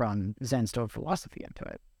insights from Zen Stoic philosophy into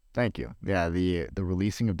it. Thank you. Yeah, the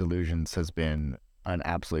releasing of delusions has been an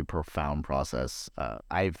absolutely profound process.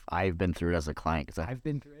 I've been through it as a client because I've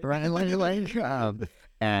been through it. Right,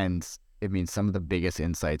 and I mean, some of the biggest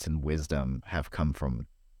insights and wisdom have come from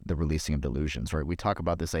the releasing of delusions. Right, we talk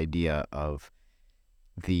about this idea of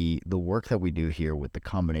the work that we do here with the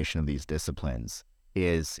combination of these disciplines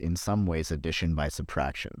is in some ways addition by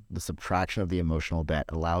subtraction. The subtraction of the emotional debt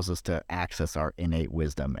allows us to access our innate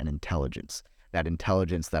wisdom and intelligence. That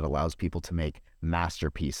intelligence that allows people to make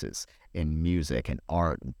masterpieces in music and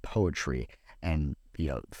art and poetry and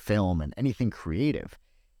film and anything creative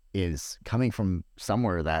is coming from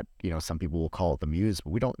somewhere that some people will call it the muse,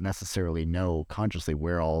 but we don't necessarily know consciously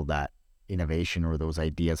where all that innovation or those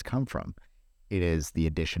ideas come from. It is the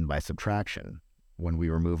addition by subtraction. When we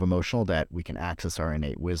remove emotional debt, we can access our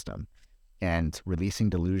innate wisdom, and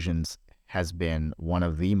releasing delusions has been one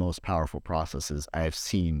of the most powerful processes I have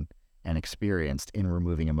seen and experienced in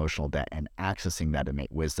removing emotional debt and accessing that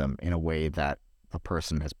innate wisdom in a way that a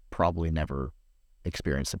person has probably never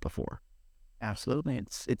experienced it before. Absolutely.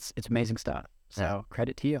 It's amazing stuff. So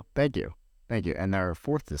Credit to you. Thank you. And our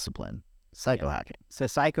fourth discipline, psychohacking. Yeah. So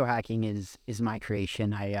psychohacking is my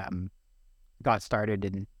creation. I got started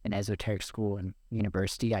in an esoteric school and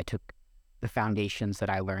university. I took the foundations that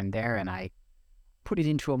I learned there and I put it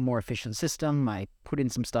into a more efficient system. I put in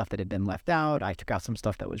some stuff that had been left out. I took out some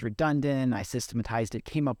stuff that was redundant. I systematized it,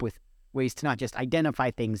 came up with ways to not just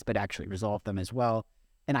identify things, but actually resolve them as well.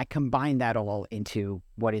 And I combined that all into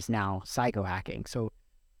what is now psychohacking. So,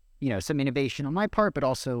 some innovation on my part, but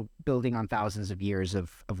also building on thousands of years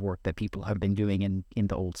of work that people have been doing in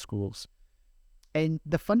the old schools. And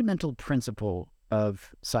the fundamental principle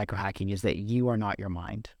of psychohacking is that you are not your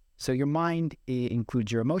mind. So your mind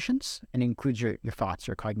includes your emotions and includes your thoughts,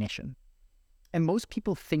 your cognition. And most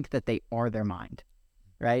people think that they are their mind.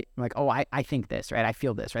 right? Like, oh, I think this, right? I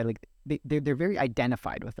feel this, right? Like they're very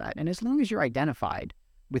identified with that. And as long as you're identified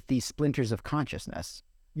with these splinters of consciousness,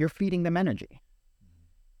 you're feeding them energy.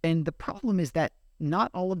 And the problem is that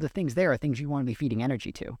not all of the things there are things you want to be feeding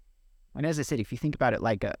energy to. And as I said, if you think about it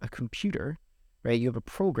like a computer, right? You have a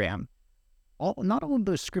program. Not all of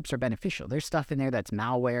those scripts are beneficial. There's stuff in there that's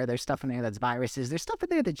malware. There's stuff in there that's viruses. There's stuff in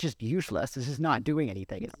there that's just useless. This is not doing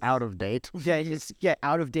anything. It's Out of date. Yeah, it's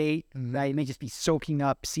out of date. Right? It may just be soaking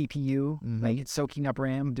up CPU, like it's soaking up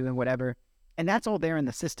RAM, doing whatever. And that's all there in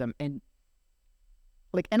the system. And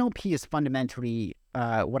like NLP is fundamentally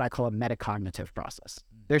what I call a metacognitive process.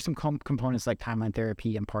 There's some components like timeline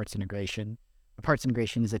therapy and parts integration. Parts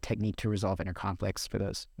integration is a technique to resolve inner conflicts for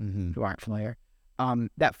those who aren't familiar.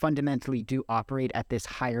 That fundamentally do operate at this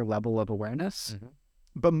higher level of awareness.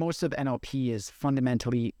 But most of NLP is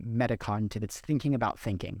fundamentally metacognitive. It's thinking about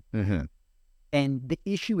thinking. And the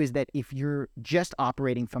issue is that if you're just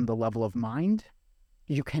operating from the level of mind,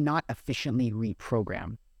 you cannot efficiently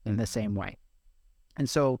reprogram in the same way. And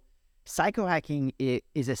so psychohacking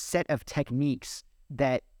is a set of techniques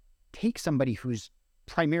that take somebody who's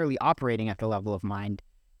primarily operating at the level of mind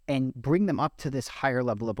and bring them up to this higher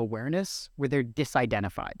level of awareness where they're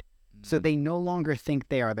disidentified. So they no longer think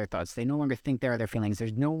they are their thoughts. They no longer think they are their feelings.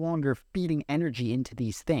 There's no longer feeding energy into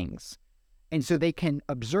these things. And so they can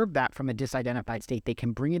observe that from a disidentified state. They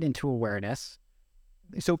can bring it into awareness.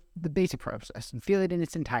 So the basic process, you feel it in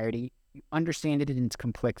its entirety, you understand it in its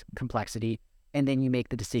complexity, and then you make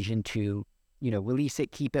the decision to, release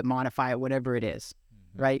it, keep it, modify it, whatever it is,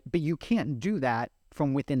 right? But you can't do that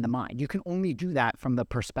from within the mind. You can only do that from the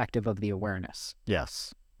perspective of the awareness.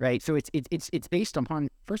 Yes. Right. So it's based upon,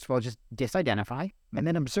 first of all, just disidentify and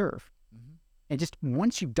then observe. And just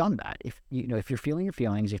once you've done that, if you're feeling your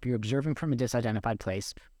feelings, if you're observing from a disidentified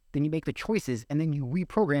place, then you make the choices and then you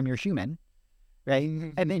reprogram your human,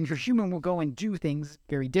 right? And then your human will go and do things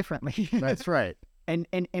very differently. That's right. And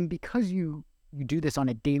because you do this on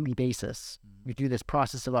a daily basis, you do this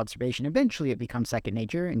process of observation, eventually it becomes second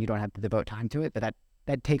nature and you don't have to devote time to it, but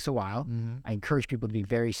that takes a while. I encourage people to be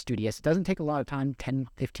very studious. It doesn't take a lot of time. 10,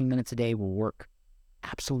 15 minutes a day will work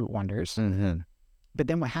absolute wonders. But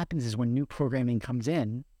then what happens is when new programming comes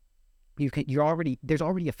in, there's already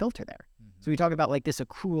a filter there. So we talk about like this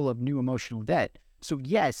accrual of new emotional debt. So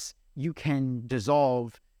yes, you can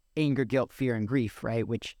dissolve anger, guilt, fear, and grief, right?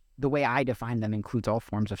 Which the way I define them includes all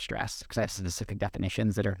forms of stress, because I have specific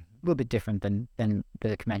definitions that are a little bit different than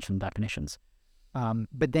the conventional definitions.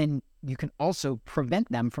 But then you can also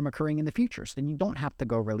prevent them from occurring in the future. So then you don't have to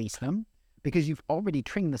go release them because you've already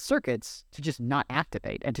trained the circuits to just not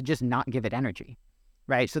activate and to just not give it energy,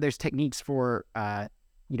 right? So there's techniques for,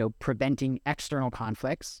 preventing external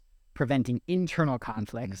conflicts, preventing internal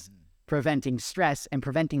conflicts, preventing stress, and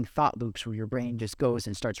preventing thought loops where your brain just goes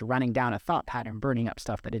and starts running down a thought pattern, burning up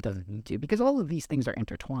stuff that it doesn't need to, because all of these things are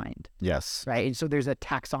intertwined. Yes. Right. And so there's a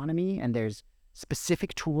taxonomy and there's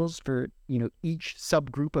specific tools for, each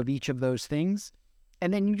subgroup of each of those things.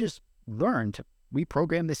 And then you just learn to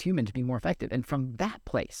reprogram this human to be more effective. And from that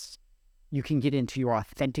place, you can get into your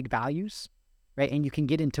authentic values, right? And you can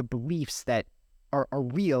get into beliefs that are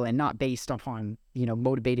real and not based upon,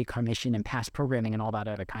 motivated cognition and past programming and all that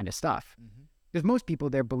other kind of stuff. Because most people,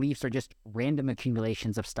 their beliefs are just random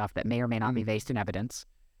accumulations of stuff that may or may not be based in evidence.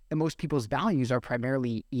 And most people's values are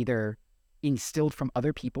primarily either instilled from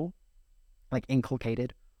other people, like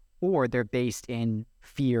inculcated, or they're based in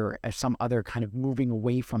fear or some other kind of moving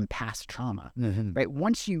away from past trauma, right?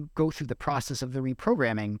 Once you go through the process of the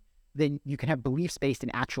reprogramming, then you can have beliefs based in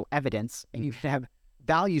actual evidence, and you can have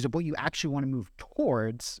values of what you actually want to move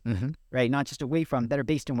towards, right? Not just away from, that are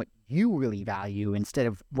based on what you really value instead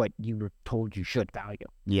of what you were told you should value.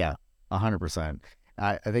 Yeah, 100%.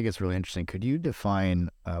 I think it's really interesting. Could you define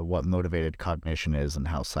what motivated cognition is and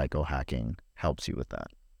how psychohacking helps you with that?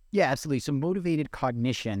 Yeah, absolutely. So motivated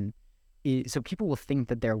cognition is, so people will think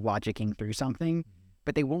that they're logicking through something,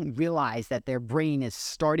 but they won't realize that their brain is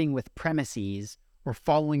starting with premises or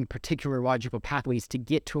following particular logical pathways to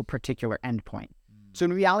get to a particular endpoint. So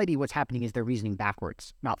in reality, what's happening is they're reasoning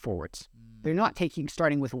backwards, not forwards. They're not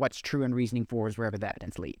starting with what's true and reasoning forwards wherever the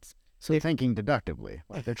evidence leads. So they're thinking deductively.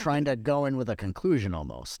 Like they're trying to go in with a conclusion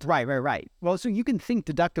almost. Right. Well, so you can think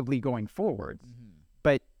deductively going forwards,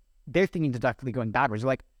 but they're thinking deductively going backwards.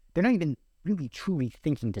 They're not even really truly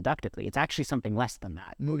thinking deductively. It's actually something less than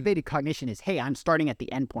that. Motivated cognition is, hey, I'm starting at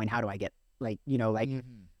the end point. How do I get,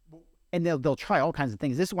 and they'll try all kinds of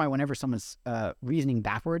things. This is why whenever someone's reasoning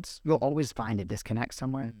backwards, you'll always find a disconnect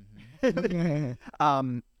somewhere. And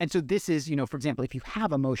so this is, for example, if you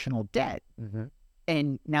have emotional debt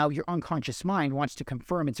and now your unconscious mind wants to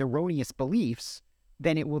confirm its erroneous beliefs,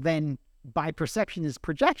 then it will then, by perception is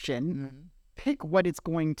projection, pick what it's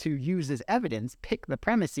going to use as evidence, pick the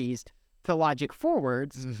premises to logic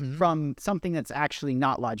forwards from something that's actually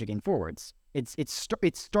not logicking forwards. It's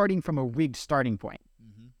starting from a rigged starting point,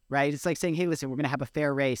 right? It's like saying, hey, listen, we're going to have a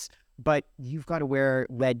fair race, but you've got to wear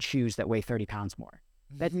lead shoes that weigh 30 pounds more.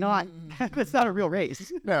 That's not a real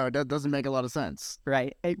race. No, that doesn't make a lot of sense.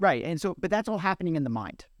 Right. Right. And so, but that's all happening in the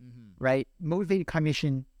mind, right? Motivated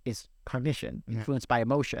cognition is cognition influenced by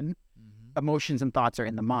emotion. Emotions and thoughts are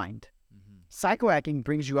in the mind. Psychohacking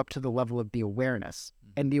brings you up to the level of the awareness,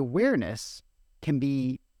 and the awareness can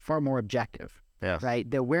be far more objective,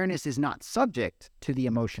 right? The awareness is not subject to the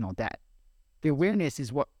emotional debt. The awareness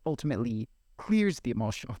is what ultimately clears the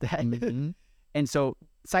emotional debt. And so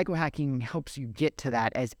psychohacking helps you get to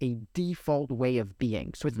that as a default way of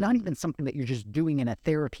being. So it's not even something that you're just doing in a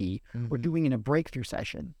therapy or doing in a breakthrough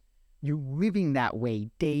session. You're living that way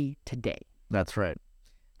day to day. That's right.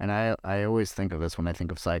 And I always think of this when I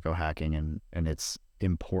think of psychohacking and its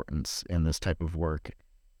importance in this type of work.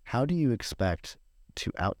 How do you expect to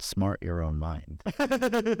outsmart your own mind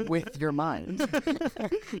with your mind?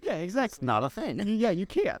 Yeah, exactly. It's not a thing. Yeah, you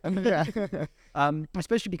can't.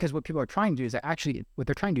 Especially because what people are trying to do is actually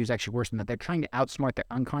worse than that. They're trying to outsmart their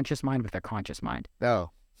unconscious mind with their conscious mind. Oh.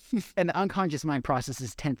 And the unconscious mind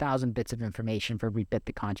processes 10,000 bits of information for every bit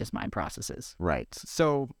the conscious mind processes. Right.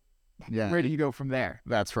 So where do you go from there?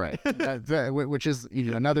 That's right. Which is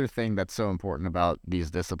another thing that's so important about these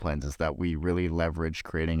disciplines is that we really leverage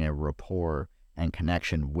creating a rapport and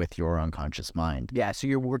connection with your unconscious mind. Yeah, so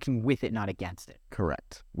you're working with it, not against it.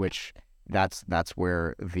 Correct. Which that's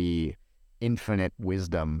where the infinite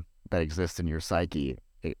wisdom that exists in your psyche,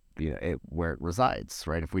 where it resides,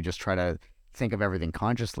 right? If we just try to think of everything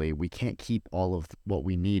consciously, we can't keep all of what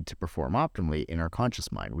we need to perform optimally in our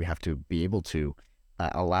conscious mind. We have to be able to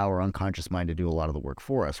allow our unconscious mind to do a lot of the work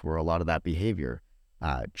for us, where a lot of that behavior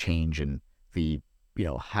change and the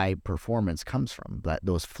high performance comes from. That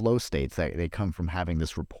those flow states, that they come from having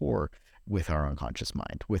this rapport with our unconscious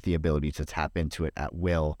mind, with the ability to tap into it at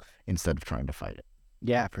will instead of trying to fight it.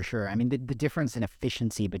 Yeah, for sure. I mean, the difference in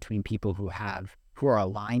efficiency between people who are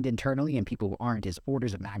aligned internally and people who aren't is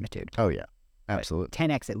orders of magnitude. Oh yeah, absolutely.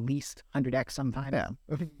 10x at least, 100x sometimes. Yeah,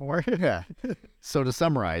 more. Yeah. So to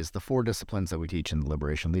summarize, the 4 disciplines that we teach in the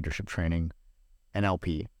Liberation Leadership Training,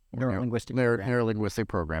 NLP, Neuro-Linguistic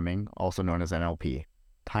Programming, also known as NLP,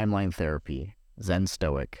 timeline therapy, Zen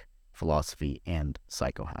Stoic, philosophy, and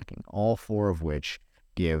psychohacking. All 4 of which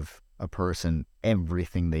give a person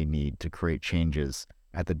everything they need to create changes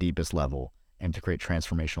at the deepest level and to create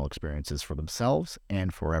transformational experiences for themselves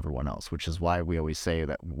and for everyone else, which is why we always say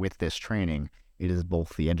that with this training, it is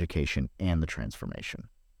both the education and the transformation.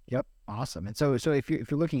 Yep. Awesome. And so if you're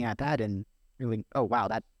looking at that and you're like, oh, wow,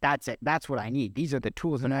 that's it. That's what I need. These are the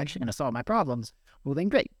tools that are actually going to solve my problems. Well, then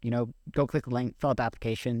great. Go click the link, fill out the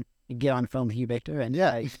application, get on the phone with you, Victor, and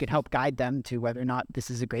you can help guide them to whether or not this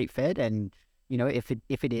is a great fit. And,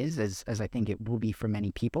 if it is, as I think it will be for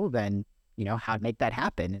many people, then, how to make that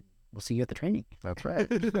happen. We'll see you at the training. That's right.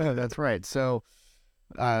 That's right. So,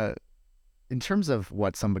 in terms of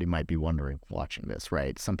what somebody might be wondering watching this,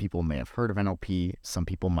 right? Some people may have heard of NLP. Some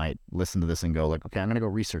people might listen to this and go like, okay, I'm going to go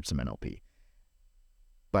research some NLP.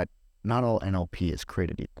 But not all NLP is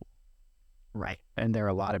created equal. Right. And there are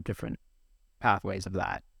a lot of different pathways of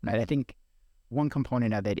that. Right. I think one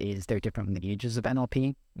component of it is there are different lineages of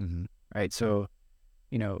NLP. Right. So,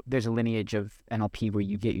 there's a lineage of NLP where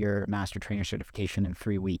you get your master trainer certification in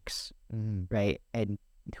 3 weeks. Right. And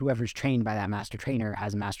whoever's trained by that master trainer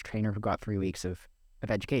has a master trainer who got 3 weeks of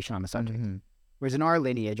education on the subject. Whereas in our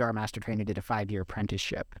lineage, our master trainer did a 5-year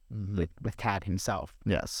apprenticeship with Tad himself.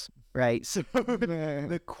 Yes. Right. So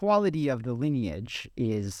the quality of the lineage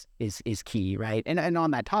is key, right? And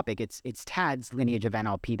on that topic, it's Tad's lineage of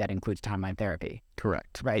NLP that includes timeline therapy.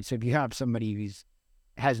 Correct. Right. So if you have somebody who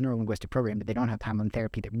has neuro-linguistic programming, but they don't have timeline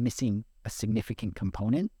therapy, they're missing a significant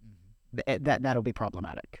component. That'll be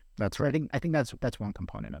problematic. That's right. I think that's one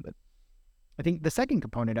component of it. I think the second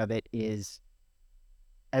component of it is,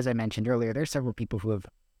 as I mentioned earlier, there's several people who have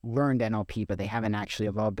learned NLP, but they haven't actually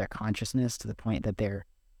evolved their consciousness to the point that they're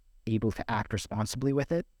able to act responsibly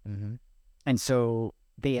with it. And so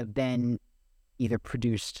they have then either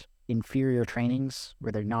produced inferior trainings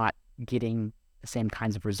where they're not getting the same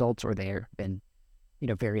kinds of results, or there have been,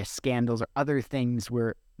 various scandals or other things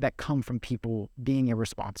that come from people being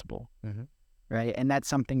irresponsible. Right. And that's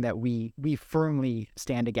something that we firmly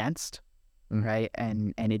stand against. Right.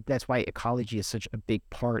 And that's why ecology is such a big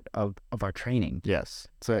part of our training. Yes.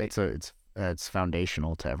 So right? It's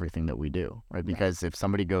foundational to everything that we do, right? Because if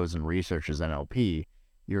somebody goes and researches NLP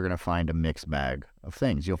you're going to find a mixed bag of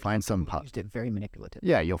things. You'll find some... used it very manipulative.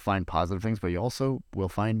 Yeah, you'll find positive things, but you also will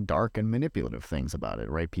find dark and manipulative things about it,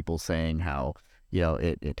 right? People saying how,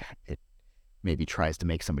 it maybe tries to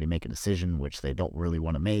make somebody make a decision which they don't really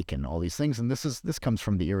want to make, and all these things. And this comes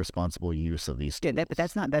from the irresponsible use of these tools. Yeah, but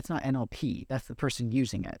that's not NLP. That's the person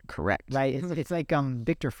using it. Correct. Right? It's like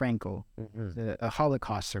Viktor Frankl, a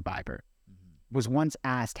Holocaust survivor, was once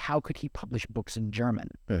asked how could he publish books in German,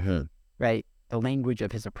 right? The language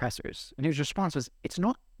of his oppressors. And his response was, it's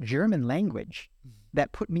not German language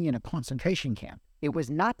that put me in a concentration camp. It was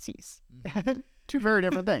Nazis. Two very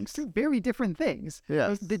different things. Two very different things.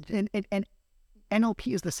 Yes. And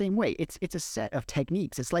NLP is the same way. It's a set of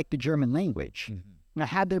techniques. It's like the German language. Now,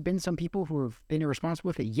 had there been some people who have been irresponsible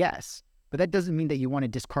with it? Yes. But that doesn't mean that you want to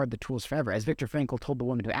discard the tools forever. As Viktor Frankl told the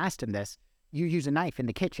woman who asked him this, you use a knife in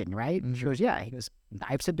the kitchen, right? And she goes, yeah. He goes,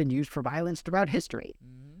 knives have been used for violence throughout history,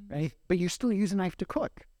 right? But you still use a knife to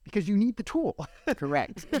cook because you need the tool.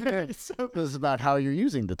 Correct. So it's about how you're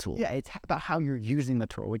using the tool. Yeah, it's about how you're using the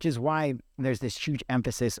tool, which is why there's this huge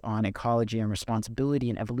emphasis on ecology and responsibility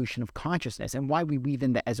and evolution of consciousness, and why we weave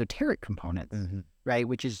in the esoteric components, right?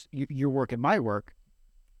 Which is your work and my work,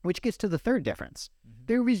 which gets to the third difference.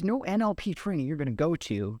 There is no NLP training you're going to go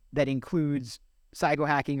to that includes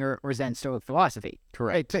psychohacking or Zen Stoic philosophy.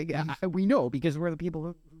 Correct. We know because we're the people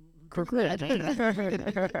who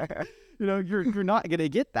you're not going to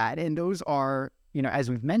get that. And those are, as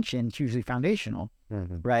we've mentioned, hugely foundational,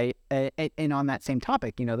 right? And on that same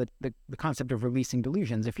topic, the concept of releasing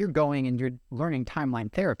delusions. If you're going and you're learning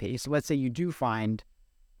timeline therapy, so let's say you do find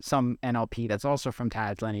some NLP that's also from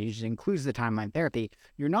Tad's lineage, includes the timeline therapy,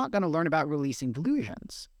 you're not going to learn about releasing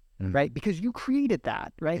delusions. Right? Because you created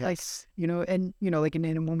that, right? Yes. And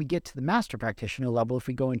when we get to the master practitioner level, if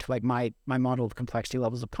we go into like my model of complexity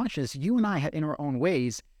levels of consciousness, you and I in our own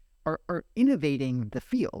ways are innovating the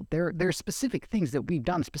field. There are specific things that we've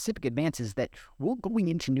done, specific advances that we're going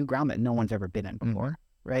into new ground that no one's ever been in before,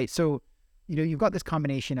 right? So, you've got this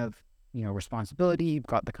combination of, responsibility, you've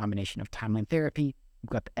got the combination of timeline therapy,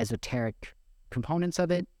 you've got the esoteric components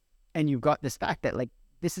of it, and you've got this fact that like,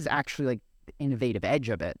 this is actually like the innovative edge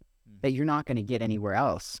of it, that you're not going to get anywhere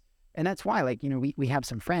else. And that's why, like, we have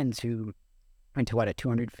some friends who went to a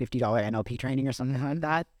 $250 NLP training or something like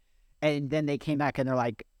that. And then they came back and they're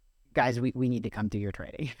like, guys, we need to come do your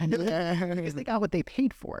training. Because they got what they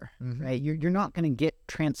paid for, right? You're not going to get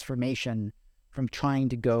transformation from trying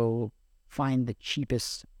to go find the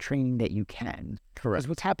cheapest training that you can. Correct. Because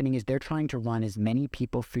what's happening is they're trying to run as many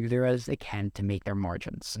people through there as they can to make their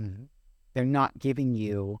margins. They're not giving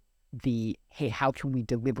you hey, how can we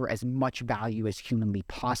deliver as much value as humanly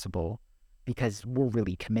possible, because we're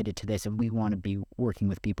really committed to this and we want to be working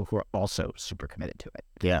with people who are also super committed to it.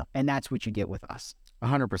 Yeah. And that's what you get with us.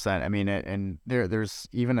 100%. I mean, and there's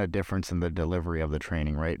even a difference in the delivery of the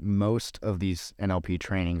training, right? Most of these NLP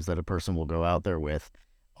trainings that a person will go out there with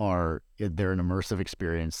they're an immersive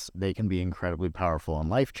experience. They can be incredibly powerful and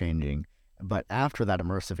life-changing. But after that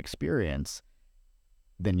immersive experience,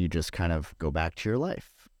 then you just kind of go back to your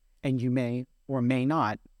life. And you may or may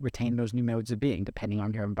not retain those new modes of being, depending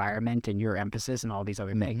on your environment and your emphasis and all these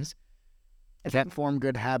other things. Can't form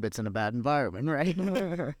good habits in a bad environment, right?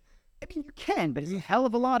 I mean, you can, but it's a hell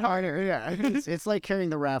of a lot harder. Yeah, it's like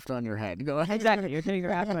carrying the raft on your head. Go ahead. Exactly, you're carrying the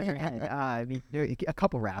raft on your head. I mean, there are a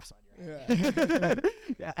couple rafts on your head.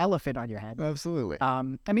 Elephant on your head. Absolutely. I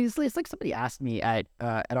mean, it's like somebody asked me at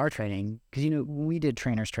our training, because when we did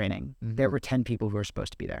trainers training, there were 10 people who were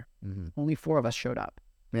supposed to be there. Only 4 of us showed up.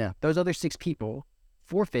 Yeah. Those other 6 people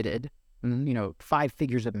forfeited, 5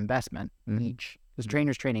 figures of investment each. Because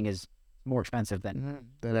trainers training is more expensive than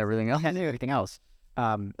everything else. And everything else,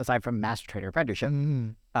 aside from master trader apprenticeship,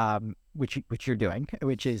 which you're doing,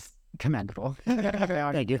 which is commendable.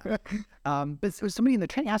 Thank you. But somebody in the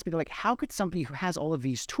training asked me, they're like, how could somebody who has all of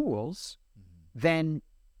these tools then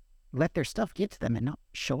let their stuff get to them and not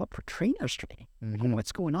show up for trainers training?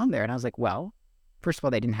 What's going on there? And I was like, well, first of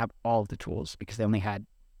all, they didn't have all of the tools because they only had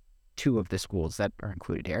 2 of the schools that are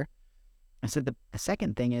included here. I said the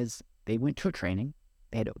second thing is they went to a training,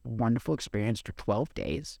 they had a wonderful experience for 12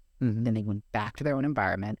 days, then they went back to their own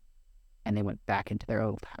environment and they went back into their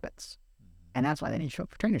old habits. And that's why they didn't show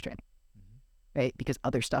up for trainers training, right? Because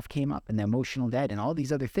other stuff came up and the emotional debt and all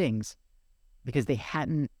these other things, because they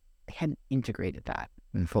hadn't integrated that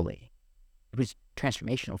fully. It was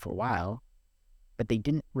transformational for a while, but they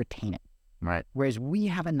didn't retain it. Right. Whereas we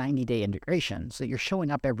have a 90-day integration, so you're showing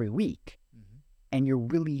up every week and you're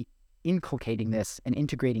really inculcating this and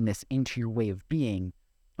integrating this into your way of being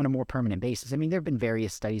on a more permanent basis. I mean, there have been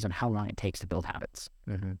various studies on how long it takes to build habits.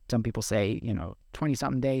 Some people say,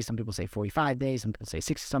 20-something days. Some people say 45 days. Some people say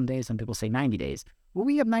 60-some days. Some people say 90 days. Well,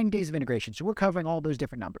 we have 90 days of integration, so we're covering all those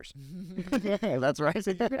different numbers. Yeah, that's right.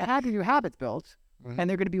 So you're going to have your habits built, and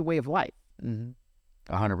they're going to be a way of life.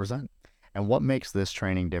 100%. And what makes this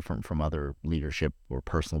training different from other leadership or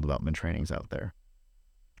personal development trainings out there?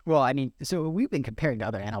 Well, I mean, so we've been comparing to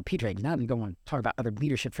other NLP trainings. Now we go on to talk about other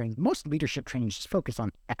leadership trainings. Most leadership trainings just focus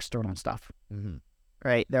on external stuff,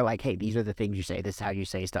 right? They're like, hey, these are the things you say. This is how you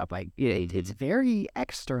say stuff. Like, it's very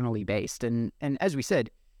externally based. And as we said,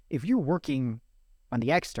 if you're working on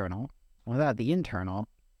the external without the internal,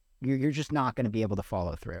 you're just not going to be able to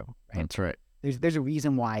follow through. Right? That's right. There's a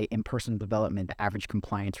reason why in personal development, the average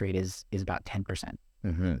compliance rate is about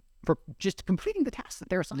 10%. For just completing the tasks that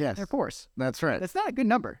they're assigned in their course. That's right. That's not a good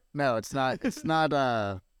number. No, it's not. It's not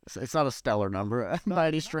a stellar number by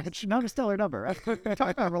any stretch. Not a stellar number. We're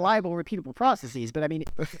talking about reliable, repeatable processes. But I mean,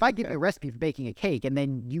 if I give you a recipe for baking a cake and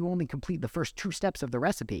then you only complete the first 2 steps of the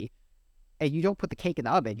recipe, and you don't put the cake in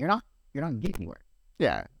the oven, you're not going to get anywhere.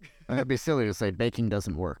 Yeah, it'd be silly to say baking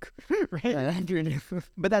doesn't work. Right.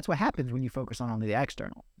 But that's what happens when you focus on only the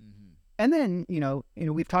external. And then,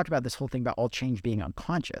 we've talked about this whole thing about all change being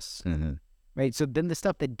unconscious, right? So then the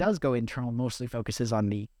stuff that does go internal mostly focuses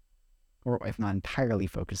on or if not entirely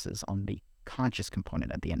focuses on the conscious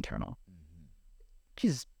component of the internal, which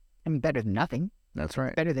is, better than nothing. That's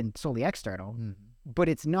right. Better than solely external, but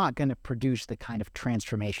it's not going to produce the kind of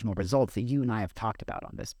transformational results that you and I have talked about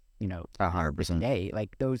on this, 100%. Day.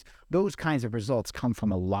 Like those kinds of results come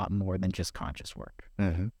from a lot more than just conscious work.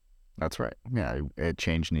 That's right. Yeah,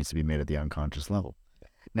 change needs to be made at the unconscious level.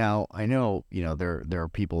 Now, I know, there are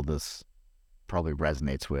people this probably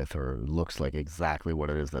resonates with or looks like exactly what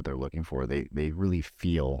it is that they're looking for. They really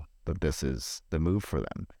feel that this is the move for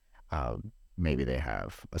them. Maybe they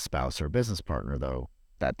have a spouse or a business partner, though,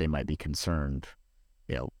 that they might be concerned,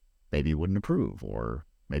 maybe wouldn't approve or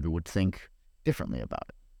maybe would think differently about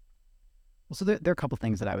it. Well, so there are a couple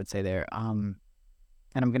things that I would say there.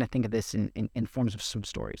 And I'm going to think of this in forms of some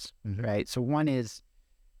stories, right? So one is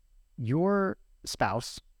your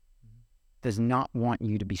spouse does not want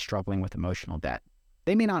you to be struggling with emotional debt.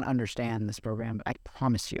 They may not understand this program, but I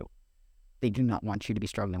promise you, they do not want you to be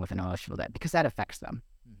struggling with an emotional debt because that affects them.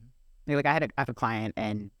 Like I have a client,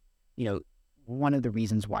 and one of the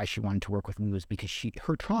reasons why she wanted to work with me was because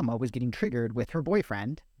her trauma was getting triggered with her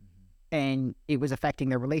boyfriend, and it was affecting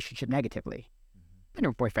their relationship negatively. And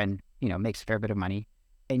her boyfriend, makes a fair bit of money.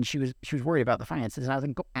 And she was worried about the finances. And I was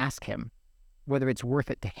like, go ask him whether it's worth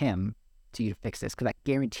it to him to you to fix this, because I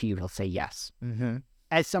guarantee you he'll say yes.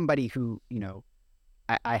 As somebody who,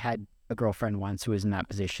 I had a girlfriend once who was in that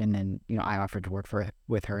position, and, I offered to work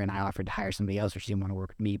with her, and I offered to hire somebody else, or she didn't want to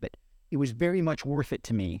work with me, but it was very much worth it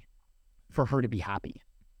to me for her to be happy.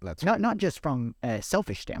 That's not just from a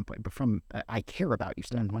selfish standpoint, but from I care about you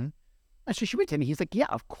standpoint. And so she went to me. He's like, yeah,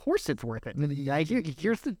 of course it's worth it.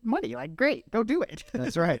 Here's the money. Like, great, go do it.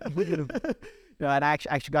 That's right. And I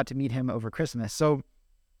actually got to meet him over Christmas. So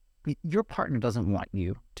your partner doesn't want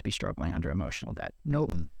you to be struggling under emotional debt.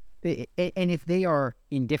 Nope. And if they are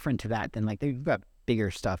indifferent to that, then they've got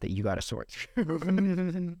bigger stuff that you got to sort.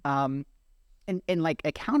 And like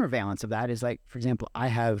a counterbalance of that is for example, I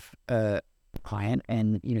have a client,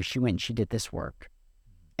 and she went and she did this work,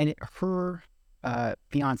 and her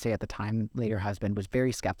fiance at the time, later husband, was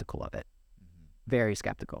very skeptical of it, very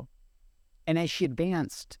skeptical. And as she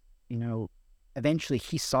advanced, eventually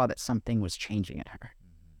he saw that something was changing in her,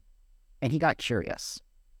 and he got curious.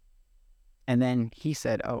 And then he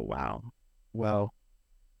said, oh, wow, well,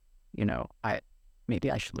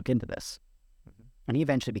 maybe I should look into this. And he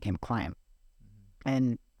eventually became a client.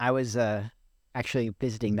 And I was actually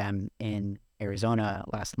visiting them in Arizona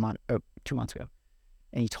last month, 2 months ago.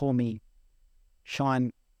 And he told me,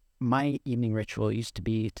 Sean, my evening ritual used to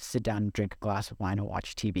be to sit down and drink a glass of wine and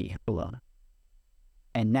watch TV alone.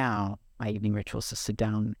 And now my evening ritual is to sit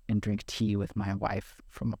down and drink tea with my wife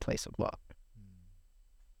from a place of love.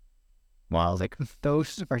 Wow. I was like,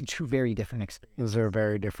 those are 2 very different experiences. Those are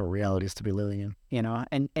very different realities to be living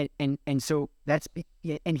in. And so that's,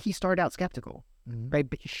 and he started out skeptical, right?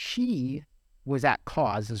 But she was at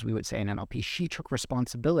cause, as we would say in NLP. She took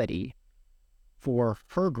responsibility for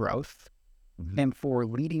her growth and for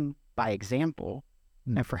leading by example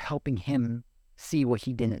and for helping him see what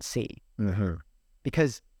he didn't see.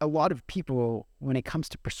 Because a lot of people, when it comes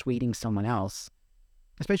to persuading someone else,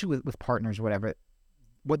 especially with partners or whatever,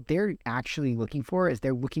 what they're actually looking for is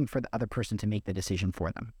they're looking for the other person to make the decision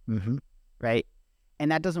for them, right?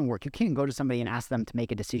 And that doesn't work. You can't go to somebody and ask them to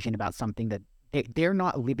make a decision about something that they're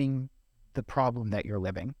not living the problem that you're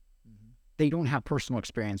living. They don't have personal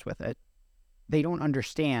experience with it. They don't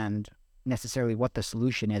understand necessarily what the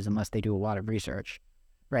solution is unless they do a lot of research,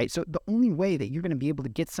 right? So the only way that you're going to be able to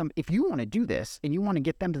get if you want to do this and you want to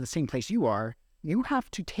get them to the same place you are, you have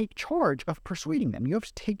to take charge of persuading them. You have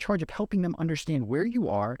to take charge of helping them understand where you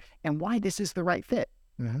are and why this is the right fit,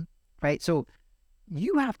 right? So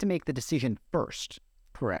you have to make the decision first.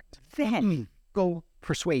 Correct. Then go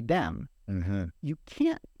persuade them. You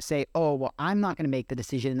can't say, oh, well, I'm not going to make the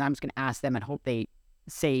decision and I'm just going to ask them and hope they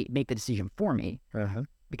make the decision for me.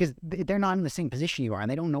 Because they're not in the same position you are and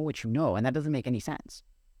they don't know what you know. And that doesn't make any sense.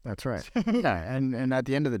 That's right. Yeah. And at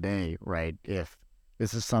the end of the day, right, if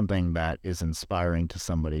this is something that is inspiring to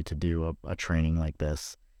somebody to do a training like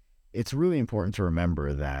this, it's really important to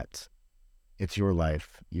remember that it's your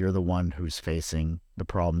life. You're the one who's facing the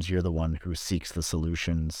problems. You're the one who seeks the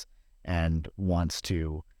solutions and wants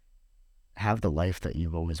to have the life that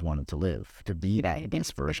you've always wanted to live, to be the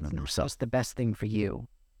best version of yourself. It's the best thing for you.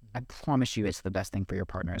 I promise you it's the best thing for your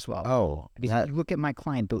partner as well. Oh, because you look at my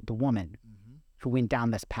client, the woman who went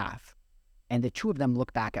down this path, and the two of them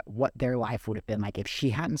look back at what their life would have been like if she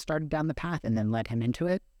hadn't started down the path and then led him into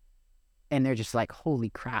it. And they're just like, holy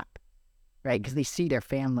crap, right? Because they see their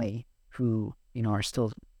family who, are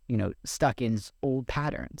still, stuck in old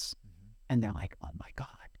patterns. And they're like, oh my God,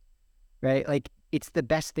 right? Like, it's the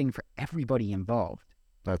best thing for everybody involved.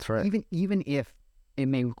 That's right. Even if it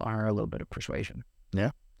may require a little bit of persuasion. Yeah.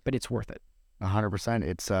 But it's worth it. 100%.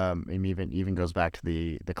 It's even goes back to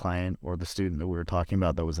the client or the student that we were talking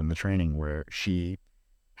about that was in the training, where she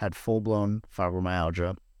had full-blown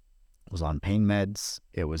fibromyalgia, was on pain meds.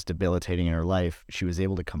 It was debilitating in her life. She was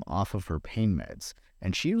able to come off of her pain meds,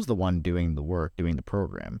 and she was the one doing the work, doing the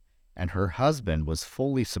program, and her husband was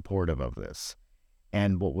fully supportive of this.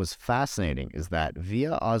 And what was fascinating is that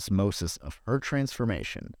via osmosis of her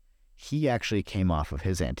transformation, he actually came off of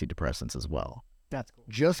his antidepressants as well. That's cool.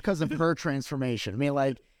 Just because of her transformation. I mean,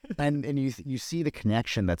 like, and you see the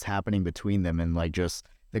connection that's happening between them, and like just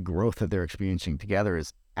the growth that they're experiencing together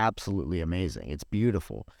is absolutely amazing. It's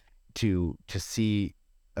beautiful to see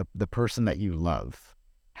the person that you love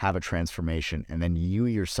have a transformation, and then you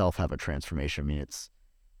yourself have a transformation. I mean, it's...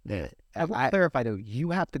 I will clarify though, you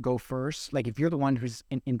have to go first. Like if you're the one who's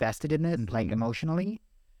invested in it, like emotionally,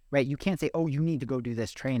 right? You can't say, oh, you need to go do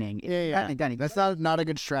this training. Yeah. That's not a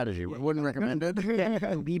good strategy. We wouldn't recommend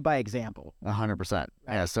it. Lead by example. 100%. Right.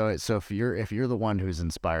 Yeah. So if you're the one who's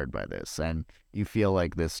inspired by this and you feel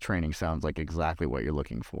like this training sounds like exactly what you're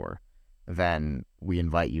looking for, then we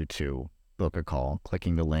invite you to book a call,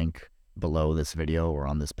 clicking the link below this video or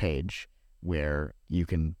on this page, where you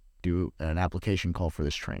can do an application call for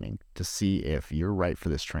this training to see if you're right for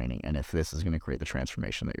this training and if this is going to create the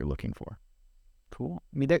transformation that you're looking for. Cool.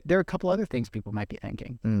 I mean, there are a couple other things people might be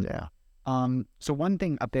thinking. Yeah. So one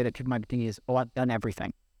thing up there that people might be thinking is, oh, I've done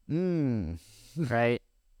everything. Right?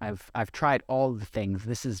 I've tried all the things.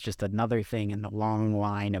 This is just another thing in the long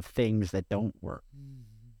line of things that don't work.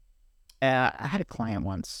 I had a client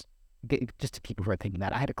once, just to people who are thinking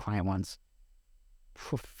that, I had a client once,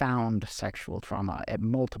 profound sexual trauma at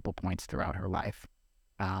multiple points throughout her life.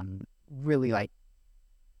 Really like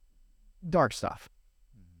dark stuff.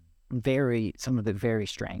 Some of it very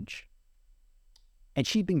strange. And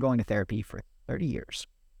she'd been going to therapy for 30 years.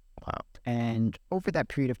 Wow. And over that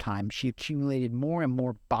period of time, she accumulated more and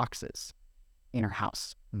more boxes in her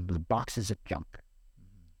house, boxes of junk.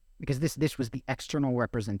 Because this was the external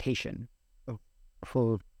representation of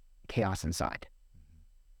full chaos inside.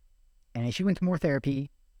 And as she went to more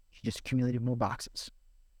therapy, she just accumulated more boxes.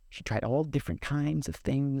 She tried all different kinds of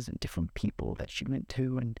things and different people that she went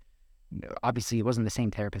to. And obviously, it wasn't the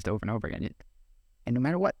same therapist over and over again. And no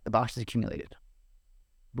matter what, the boxes accumulated.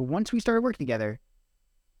 But once we started working together,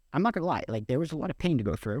 I'm not going to lie, like there was a lot of pain to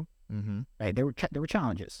go through. Right? There were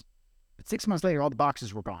challenges. But 6 months later, all the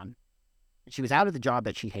boxes were gone. She was out of the job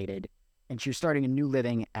that she hated. And she was starting a new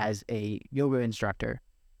living as a yoga instructor,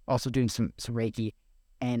 also doing some Reiki.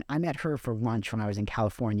 And I met her for lunch when I was in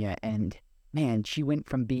California, and man, she went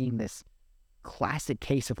from being this classic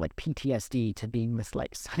case of like PTSD to being this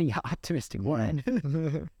like sunny, optimistic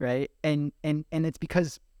woman, right? And it's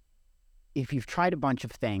because if you've tried a bunch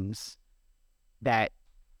of things that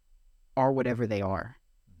are whatever they are,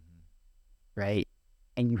 right?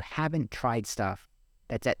 And you haven't tried stuff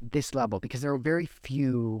that's at this level, because there are very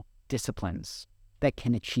few disciplines that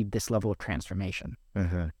can achieve this level of transformation,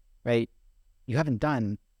 right? You haven't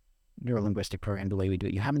done Neuro-Linguistic Programming the way we do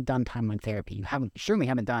it. You haven't done timeline therapy. You certainly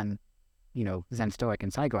haven't done, Zen Stoic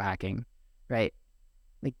and psychohacking, right?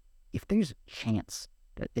 Like, if there's a chance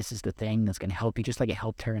that this is the thing that's going to help you, just like it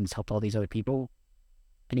helped her and it's helped all these other people,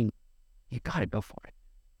 I mean, you got to go for it.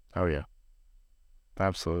 Oh, yeah.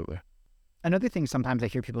 Absolutely. Another thing sometimes I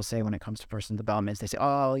hear people say when it comes to personal development is they say,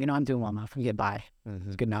 oh, I'm doing well enough. I'm getting by.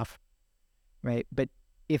 It's good enough. Right. But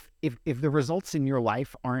if the results in your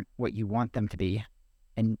life aren't what you want them to be,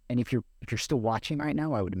 and if you're still watching right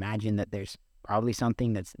now, I would imagine that there's probably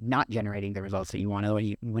something that's not generating the results that you want, or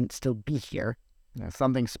you wouldn't still be here. Yeah,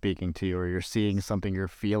 something's speaking to you, or you're seeing something, you're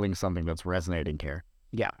feeling something that's resonating here.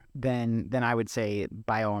 Yeah. Then I would say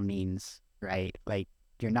by all means, right? Like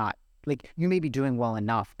you're not, like you may be doing well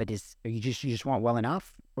enough, but you just want well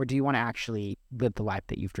enough, or do you want to actually live the life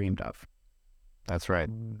that you've dreamed of? That's right.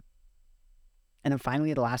 And then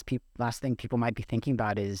finally, the last thing people might be thinking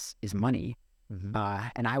about is money.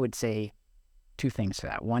 And I would say two things to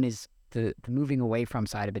that. One is the moving away from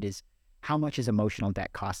side of it is, how much is emotional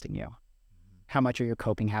debt costing you? How much are your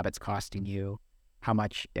coping habits costing you? How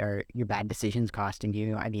much are your bad decisions costing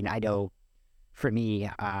you? I mean, I know for me,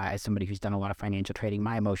 as somebody who's done a lot of financial trading,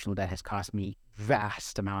 my emotional debt has cost me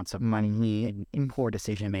vast amounts of money in poor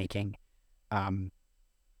decision making.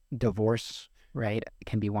 Divorce, right,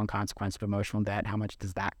 can be one consequence of emotional debt. How much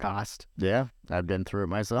does that cost? Yeah, I've been through it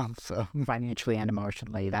myself. So financially and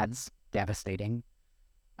emotionally, that's devastating.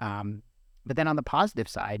 But then on the positive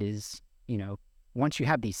side is, once you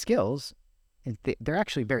have these skills, they're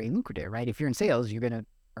actually very lucrative, right? If you're in sales, you're going to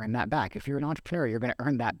earn that back. If you're an entrepreneur, you're going to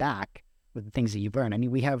earn that back with the things that you've learned. I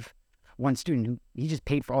mean, we have one student who he just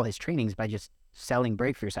paid for all his trainings by just selling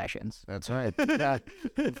breakthrough sessions. That's right. Yeah.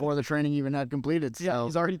 Before the training even had completed. So. Yeah,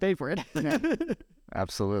 he's already paid for it. Yeah.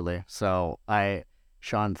 Absolutely. So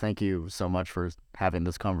Sean, thank you so much for having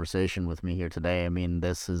this conversation with me here today. I mean,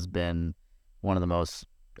 this has been one of the most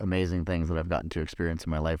amazing things that I've gotten to experience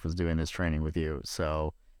in my life, was doing this training with you.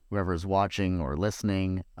 So whoever's watching or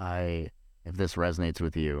listening, if this resonates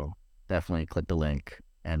with you, definitely click the link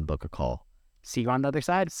and book a call. See you on the other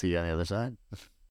side. See you on the other side.